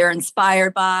 what they're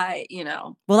inspired by, you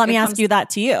know. Well, let me ask you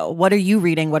that to you. What are you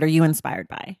reading? What are you inspired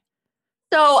by?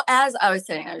 So as I was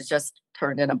saying, I was just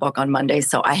turned in a book on Monday.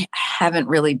 So I haven't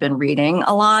really been reading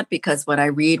a lot because when I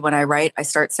write, I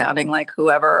start sounding like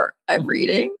whoever I'm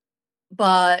reading.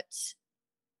 But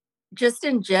just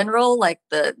in general, like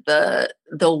the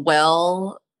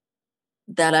well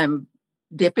that I'm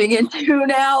dipping into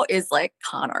now is like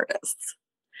con artists.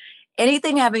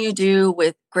 Anything having to do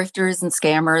with grifters and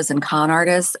scammers and con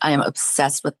artists, I am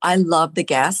obsessed with. I love The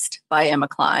Guest by Emma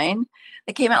Cline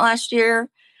that came out last year.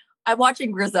 I'm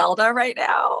watching Griselda right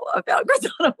now about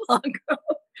Griselda Blanco,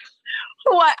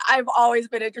 who I've always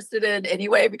been interested in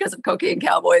anyway because of Cocaine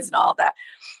Cowboys and all that.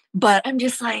 But I'm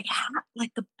just like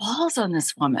the balls on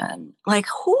this woman. Like,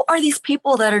 who are these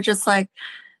people that are just like,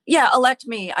 yeah, elect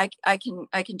me. I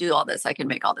can do all this. I can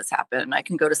make all this happen. I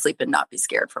can go to sleep and not be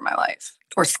scared for my life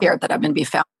or scared that I'm going to be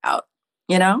found out,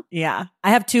 you know? Yeah.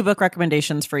 I have 2 book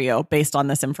recommendations for you based on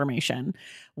this information.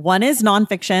 One is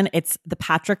nonfiction. It's the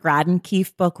Patrick Radden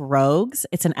Keefe book, Rogues.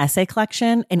 It's an essay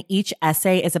collection, and each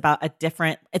essay is about a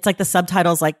different, it's like the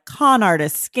subtitles like con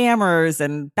artists, scammers,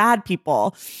 and bad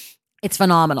people. It's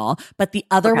phenomenal. But the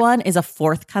other one is a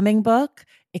forthcoming book.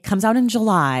 It comes out in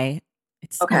July.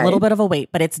 It's a little bit of a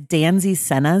wait, but it's Danzy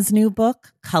Senna's new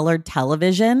book, Colored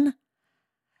Television.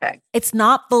 Okay. It's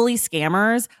not fully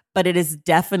scammers, but it has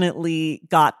definitely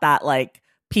got that like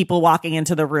people walking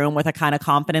into the room with a kind of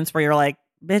confidence where you're like,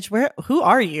 bitch, who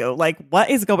are you? Like,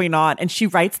 what is going on? And she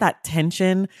writes that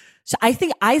tension. So I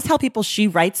think I tell people she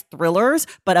writes thrillers,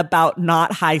 but about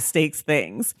not high stakes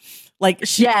things. Like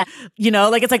she, you know,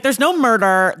 like it's like there's no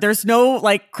murder, there's no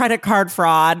like credit card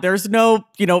fraud, there's no,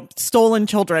 you know, stolen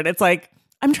children. It's like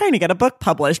I'm trying to get a book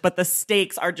published, but the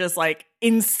stakes are just like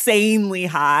insanely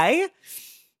high.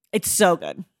 It's so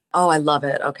good. Oh, I love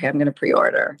it. Okay, I'm going to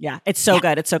pre-order. Yeah, it's so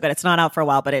good. It's so good. It's not out for a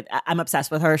while, but I'm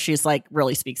obsessed with her. She's like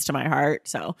really speaks to my heart.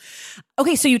 So,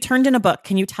 okay, so you turned in a book.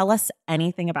 Can you tell us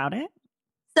anything about it?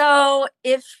 So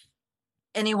if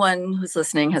anyone who's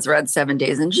listening has read 7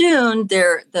 Days in June,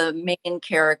 the main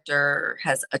character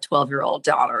has a 12-year-old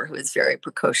daughter who is very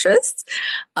precocious.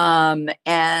 And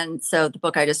so the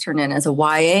book I just turned in is a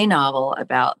YA novel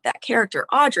about that character,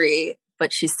 Audrey,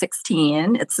 but she's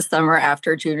 16. It's the summer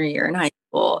after junior year in high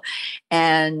school.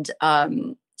 And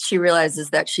she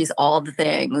realizes that she's all the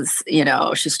things, you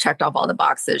know, she's checked off all the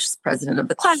boxes. She's president of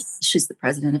the class. She's the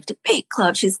president of debate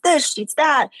club. She's this, she's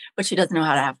that, but she doesn't know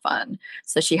how to have fun.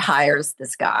 So she hires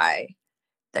this guy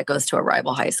that goes to a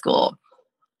rival high school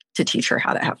to teach her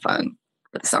how to have fun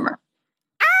for the summer.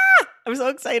 I'm so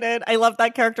excited. I love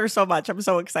that character so much. I'm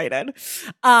so excited.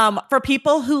 For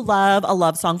people who love a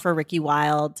love song for Ricky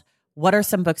Wilde, what are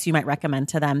some books you might recommend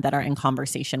to them that are in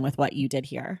conversation with what you did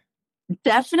here?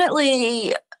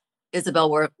 Definitely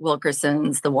Isabel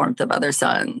Wilkerson's The Warmth of Other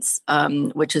Suns,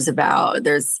 which is about,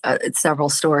 it's several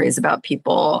stories about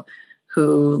people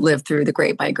who lived through the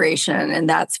Great Migration. And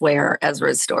that's where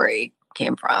Ezra's story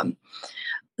came from.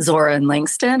 Zora and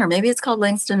Langston, or maybe it's called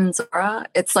Langston and Zora.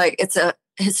 It's a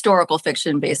historical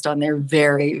fiction based on their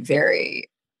very, very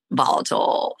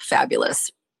volatile,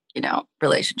 fabulous,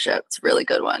 relationship. It's a really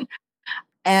good one.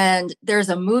 And there's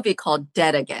a movie called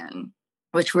Dead Again,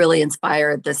 which really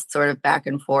inspired this sort of back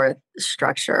and forth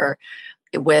structure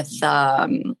with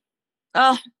Kenneth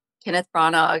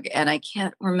Branagh. And I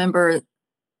can't remember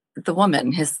the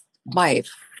woman, his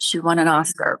wife. She won an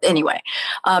Oscar. Anyway,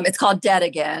 it's called Dead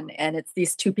Again. And it's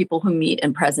these two people who meet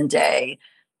in present day,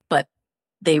 but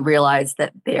they realize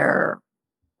that their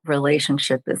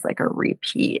relationship is like a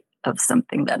repeat of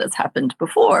something that has happened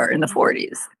before in the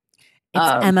 40s.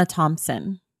 It's Emma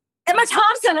Thompson. Emma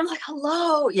Thompson. I'm like,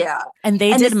 hello. Yeah. And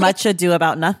they did Much Ado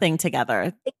About Nothing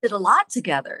together. They did a lot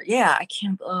together. Yeah.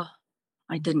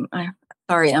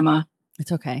 Sorry, Emma.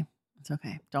 It's okay. It's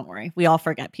okay. Don't worry. We all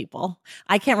forget people.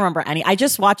 I can't remember any. I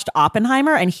just watched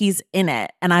Oppenheimer and he's in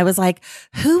it. And I was like,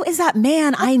 who is that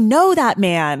man? I know that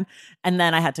man. And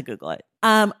then I had to Google it.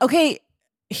 Okay.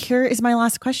 Here is my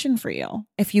last question for you.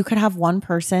 If you could have one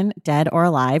person, dead or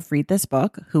alive, read this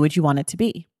book, who would you want it to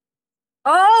be?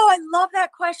 Oh, I love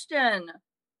that question.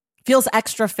 Feels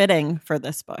extra fitting for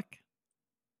this book.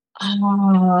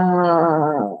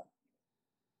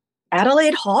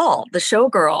 Adelaide Hall, the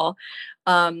showgirl.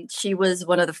 She was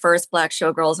one of the first Black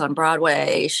showgirls on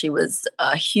Broadway. She was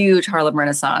a huge Harlem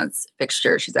Renaissance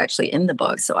fixture. She's actually in the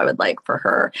book. So I would like for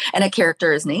her, and a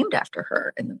character is named after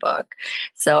her in the book.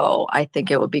 So I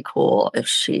think it would be cool if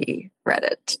she read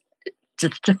it,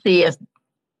 just to see if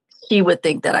she would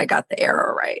think that I got the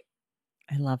era right.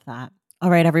 I love that. All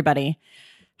right, everybody.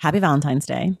 Happy Valentine's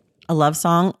Day. A Love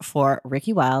Song for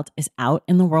Ricky Wilde is out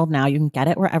in the world now. You can get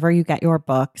it wherever you get your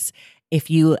books. If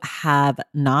you have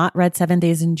not read 7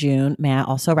 Days in June, may I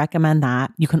also recommend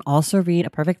that. You can also read A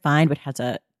Perfect Find, which has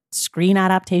a screen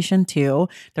adaptation too.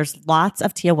 There's lots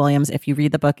of Tia Williams. If you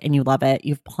read the book and you love it,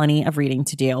 you have plenty of reading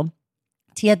to do.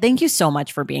 Tia, thank you so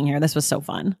much for being here. This was so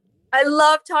fun. I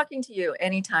love talking to you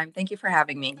anytime. Thank you for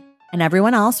having me. And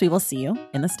everyone else, we will see you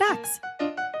in the stacks.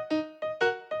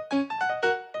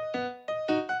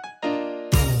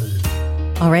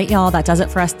 All right, y'all, that does it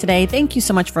for us today. Thank you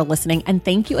so much for listening. And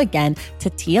thank you again to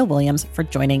Tia Williams for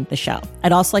joining the show.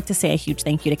 I'd also like to say a huge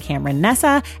thank you to Cameron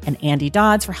Nessa and Andy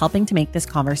Dodds for helping to make this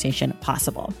conversation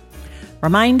possible.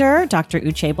 Reminder, Dr.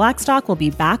 Uche Blackstock will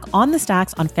be back on the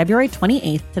Stacks on February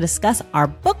 28th to discuss our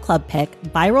book club pick,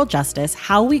 Viral Justice,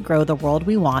 How We Grow the World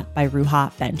We Want by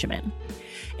Ruha Benjamin.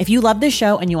 If you love this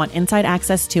show and you want inside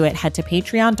access to it, head to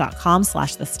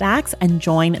patreon.com/thestacks and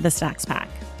join the Stacks Pack.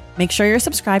 Make sure you're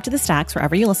subscribed to The Stacks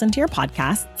wherever you listen to your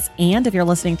podcasts. And if you're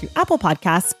listening through Apple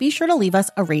Podcasts, be sure to leave us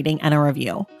a rating and a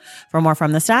review. For more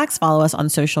from The Stacks, follow us on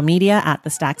social media at The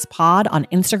Stacks Pod on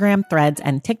Instagram, Threads,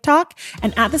 and TikTok,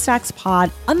 and at The Stacks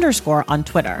Pod _ on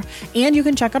Twitter. And you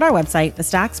can check out our website,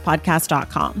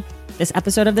 thestackspodcast.com. This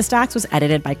episode of The Stacks was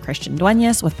edited by Christian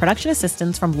Duenas with production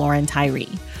assistance from Lauren Tyree.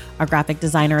 Our graphic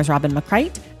designer is Robin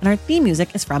McCrite, and our theme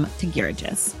music is from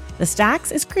Tegirigis. The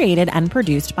Stacks is created and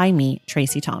produced by me,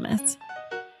 Tracy Thomas.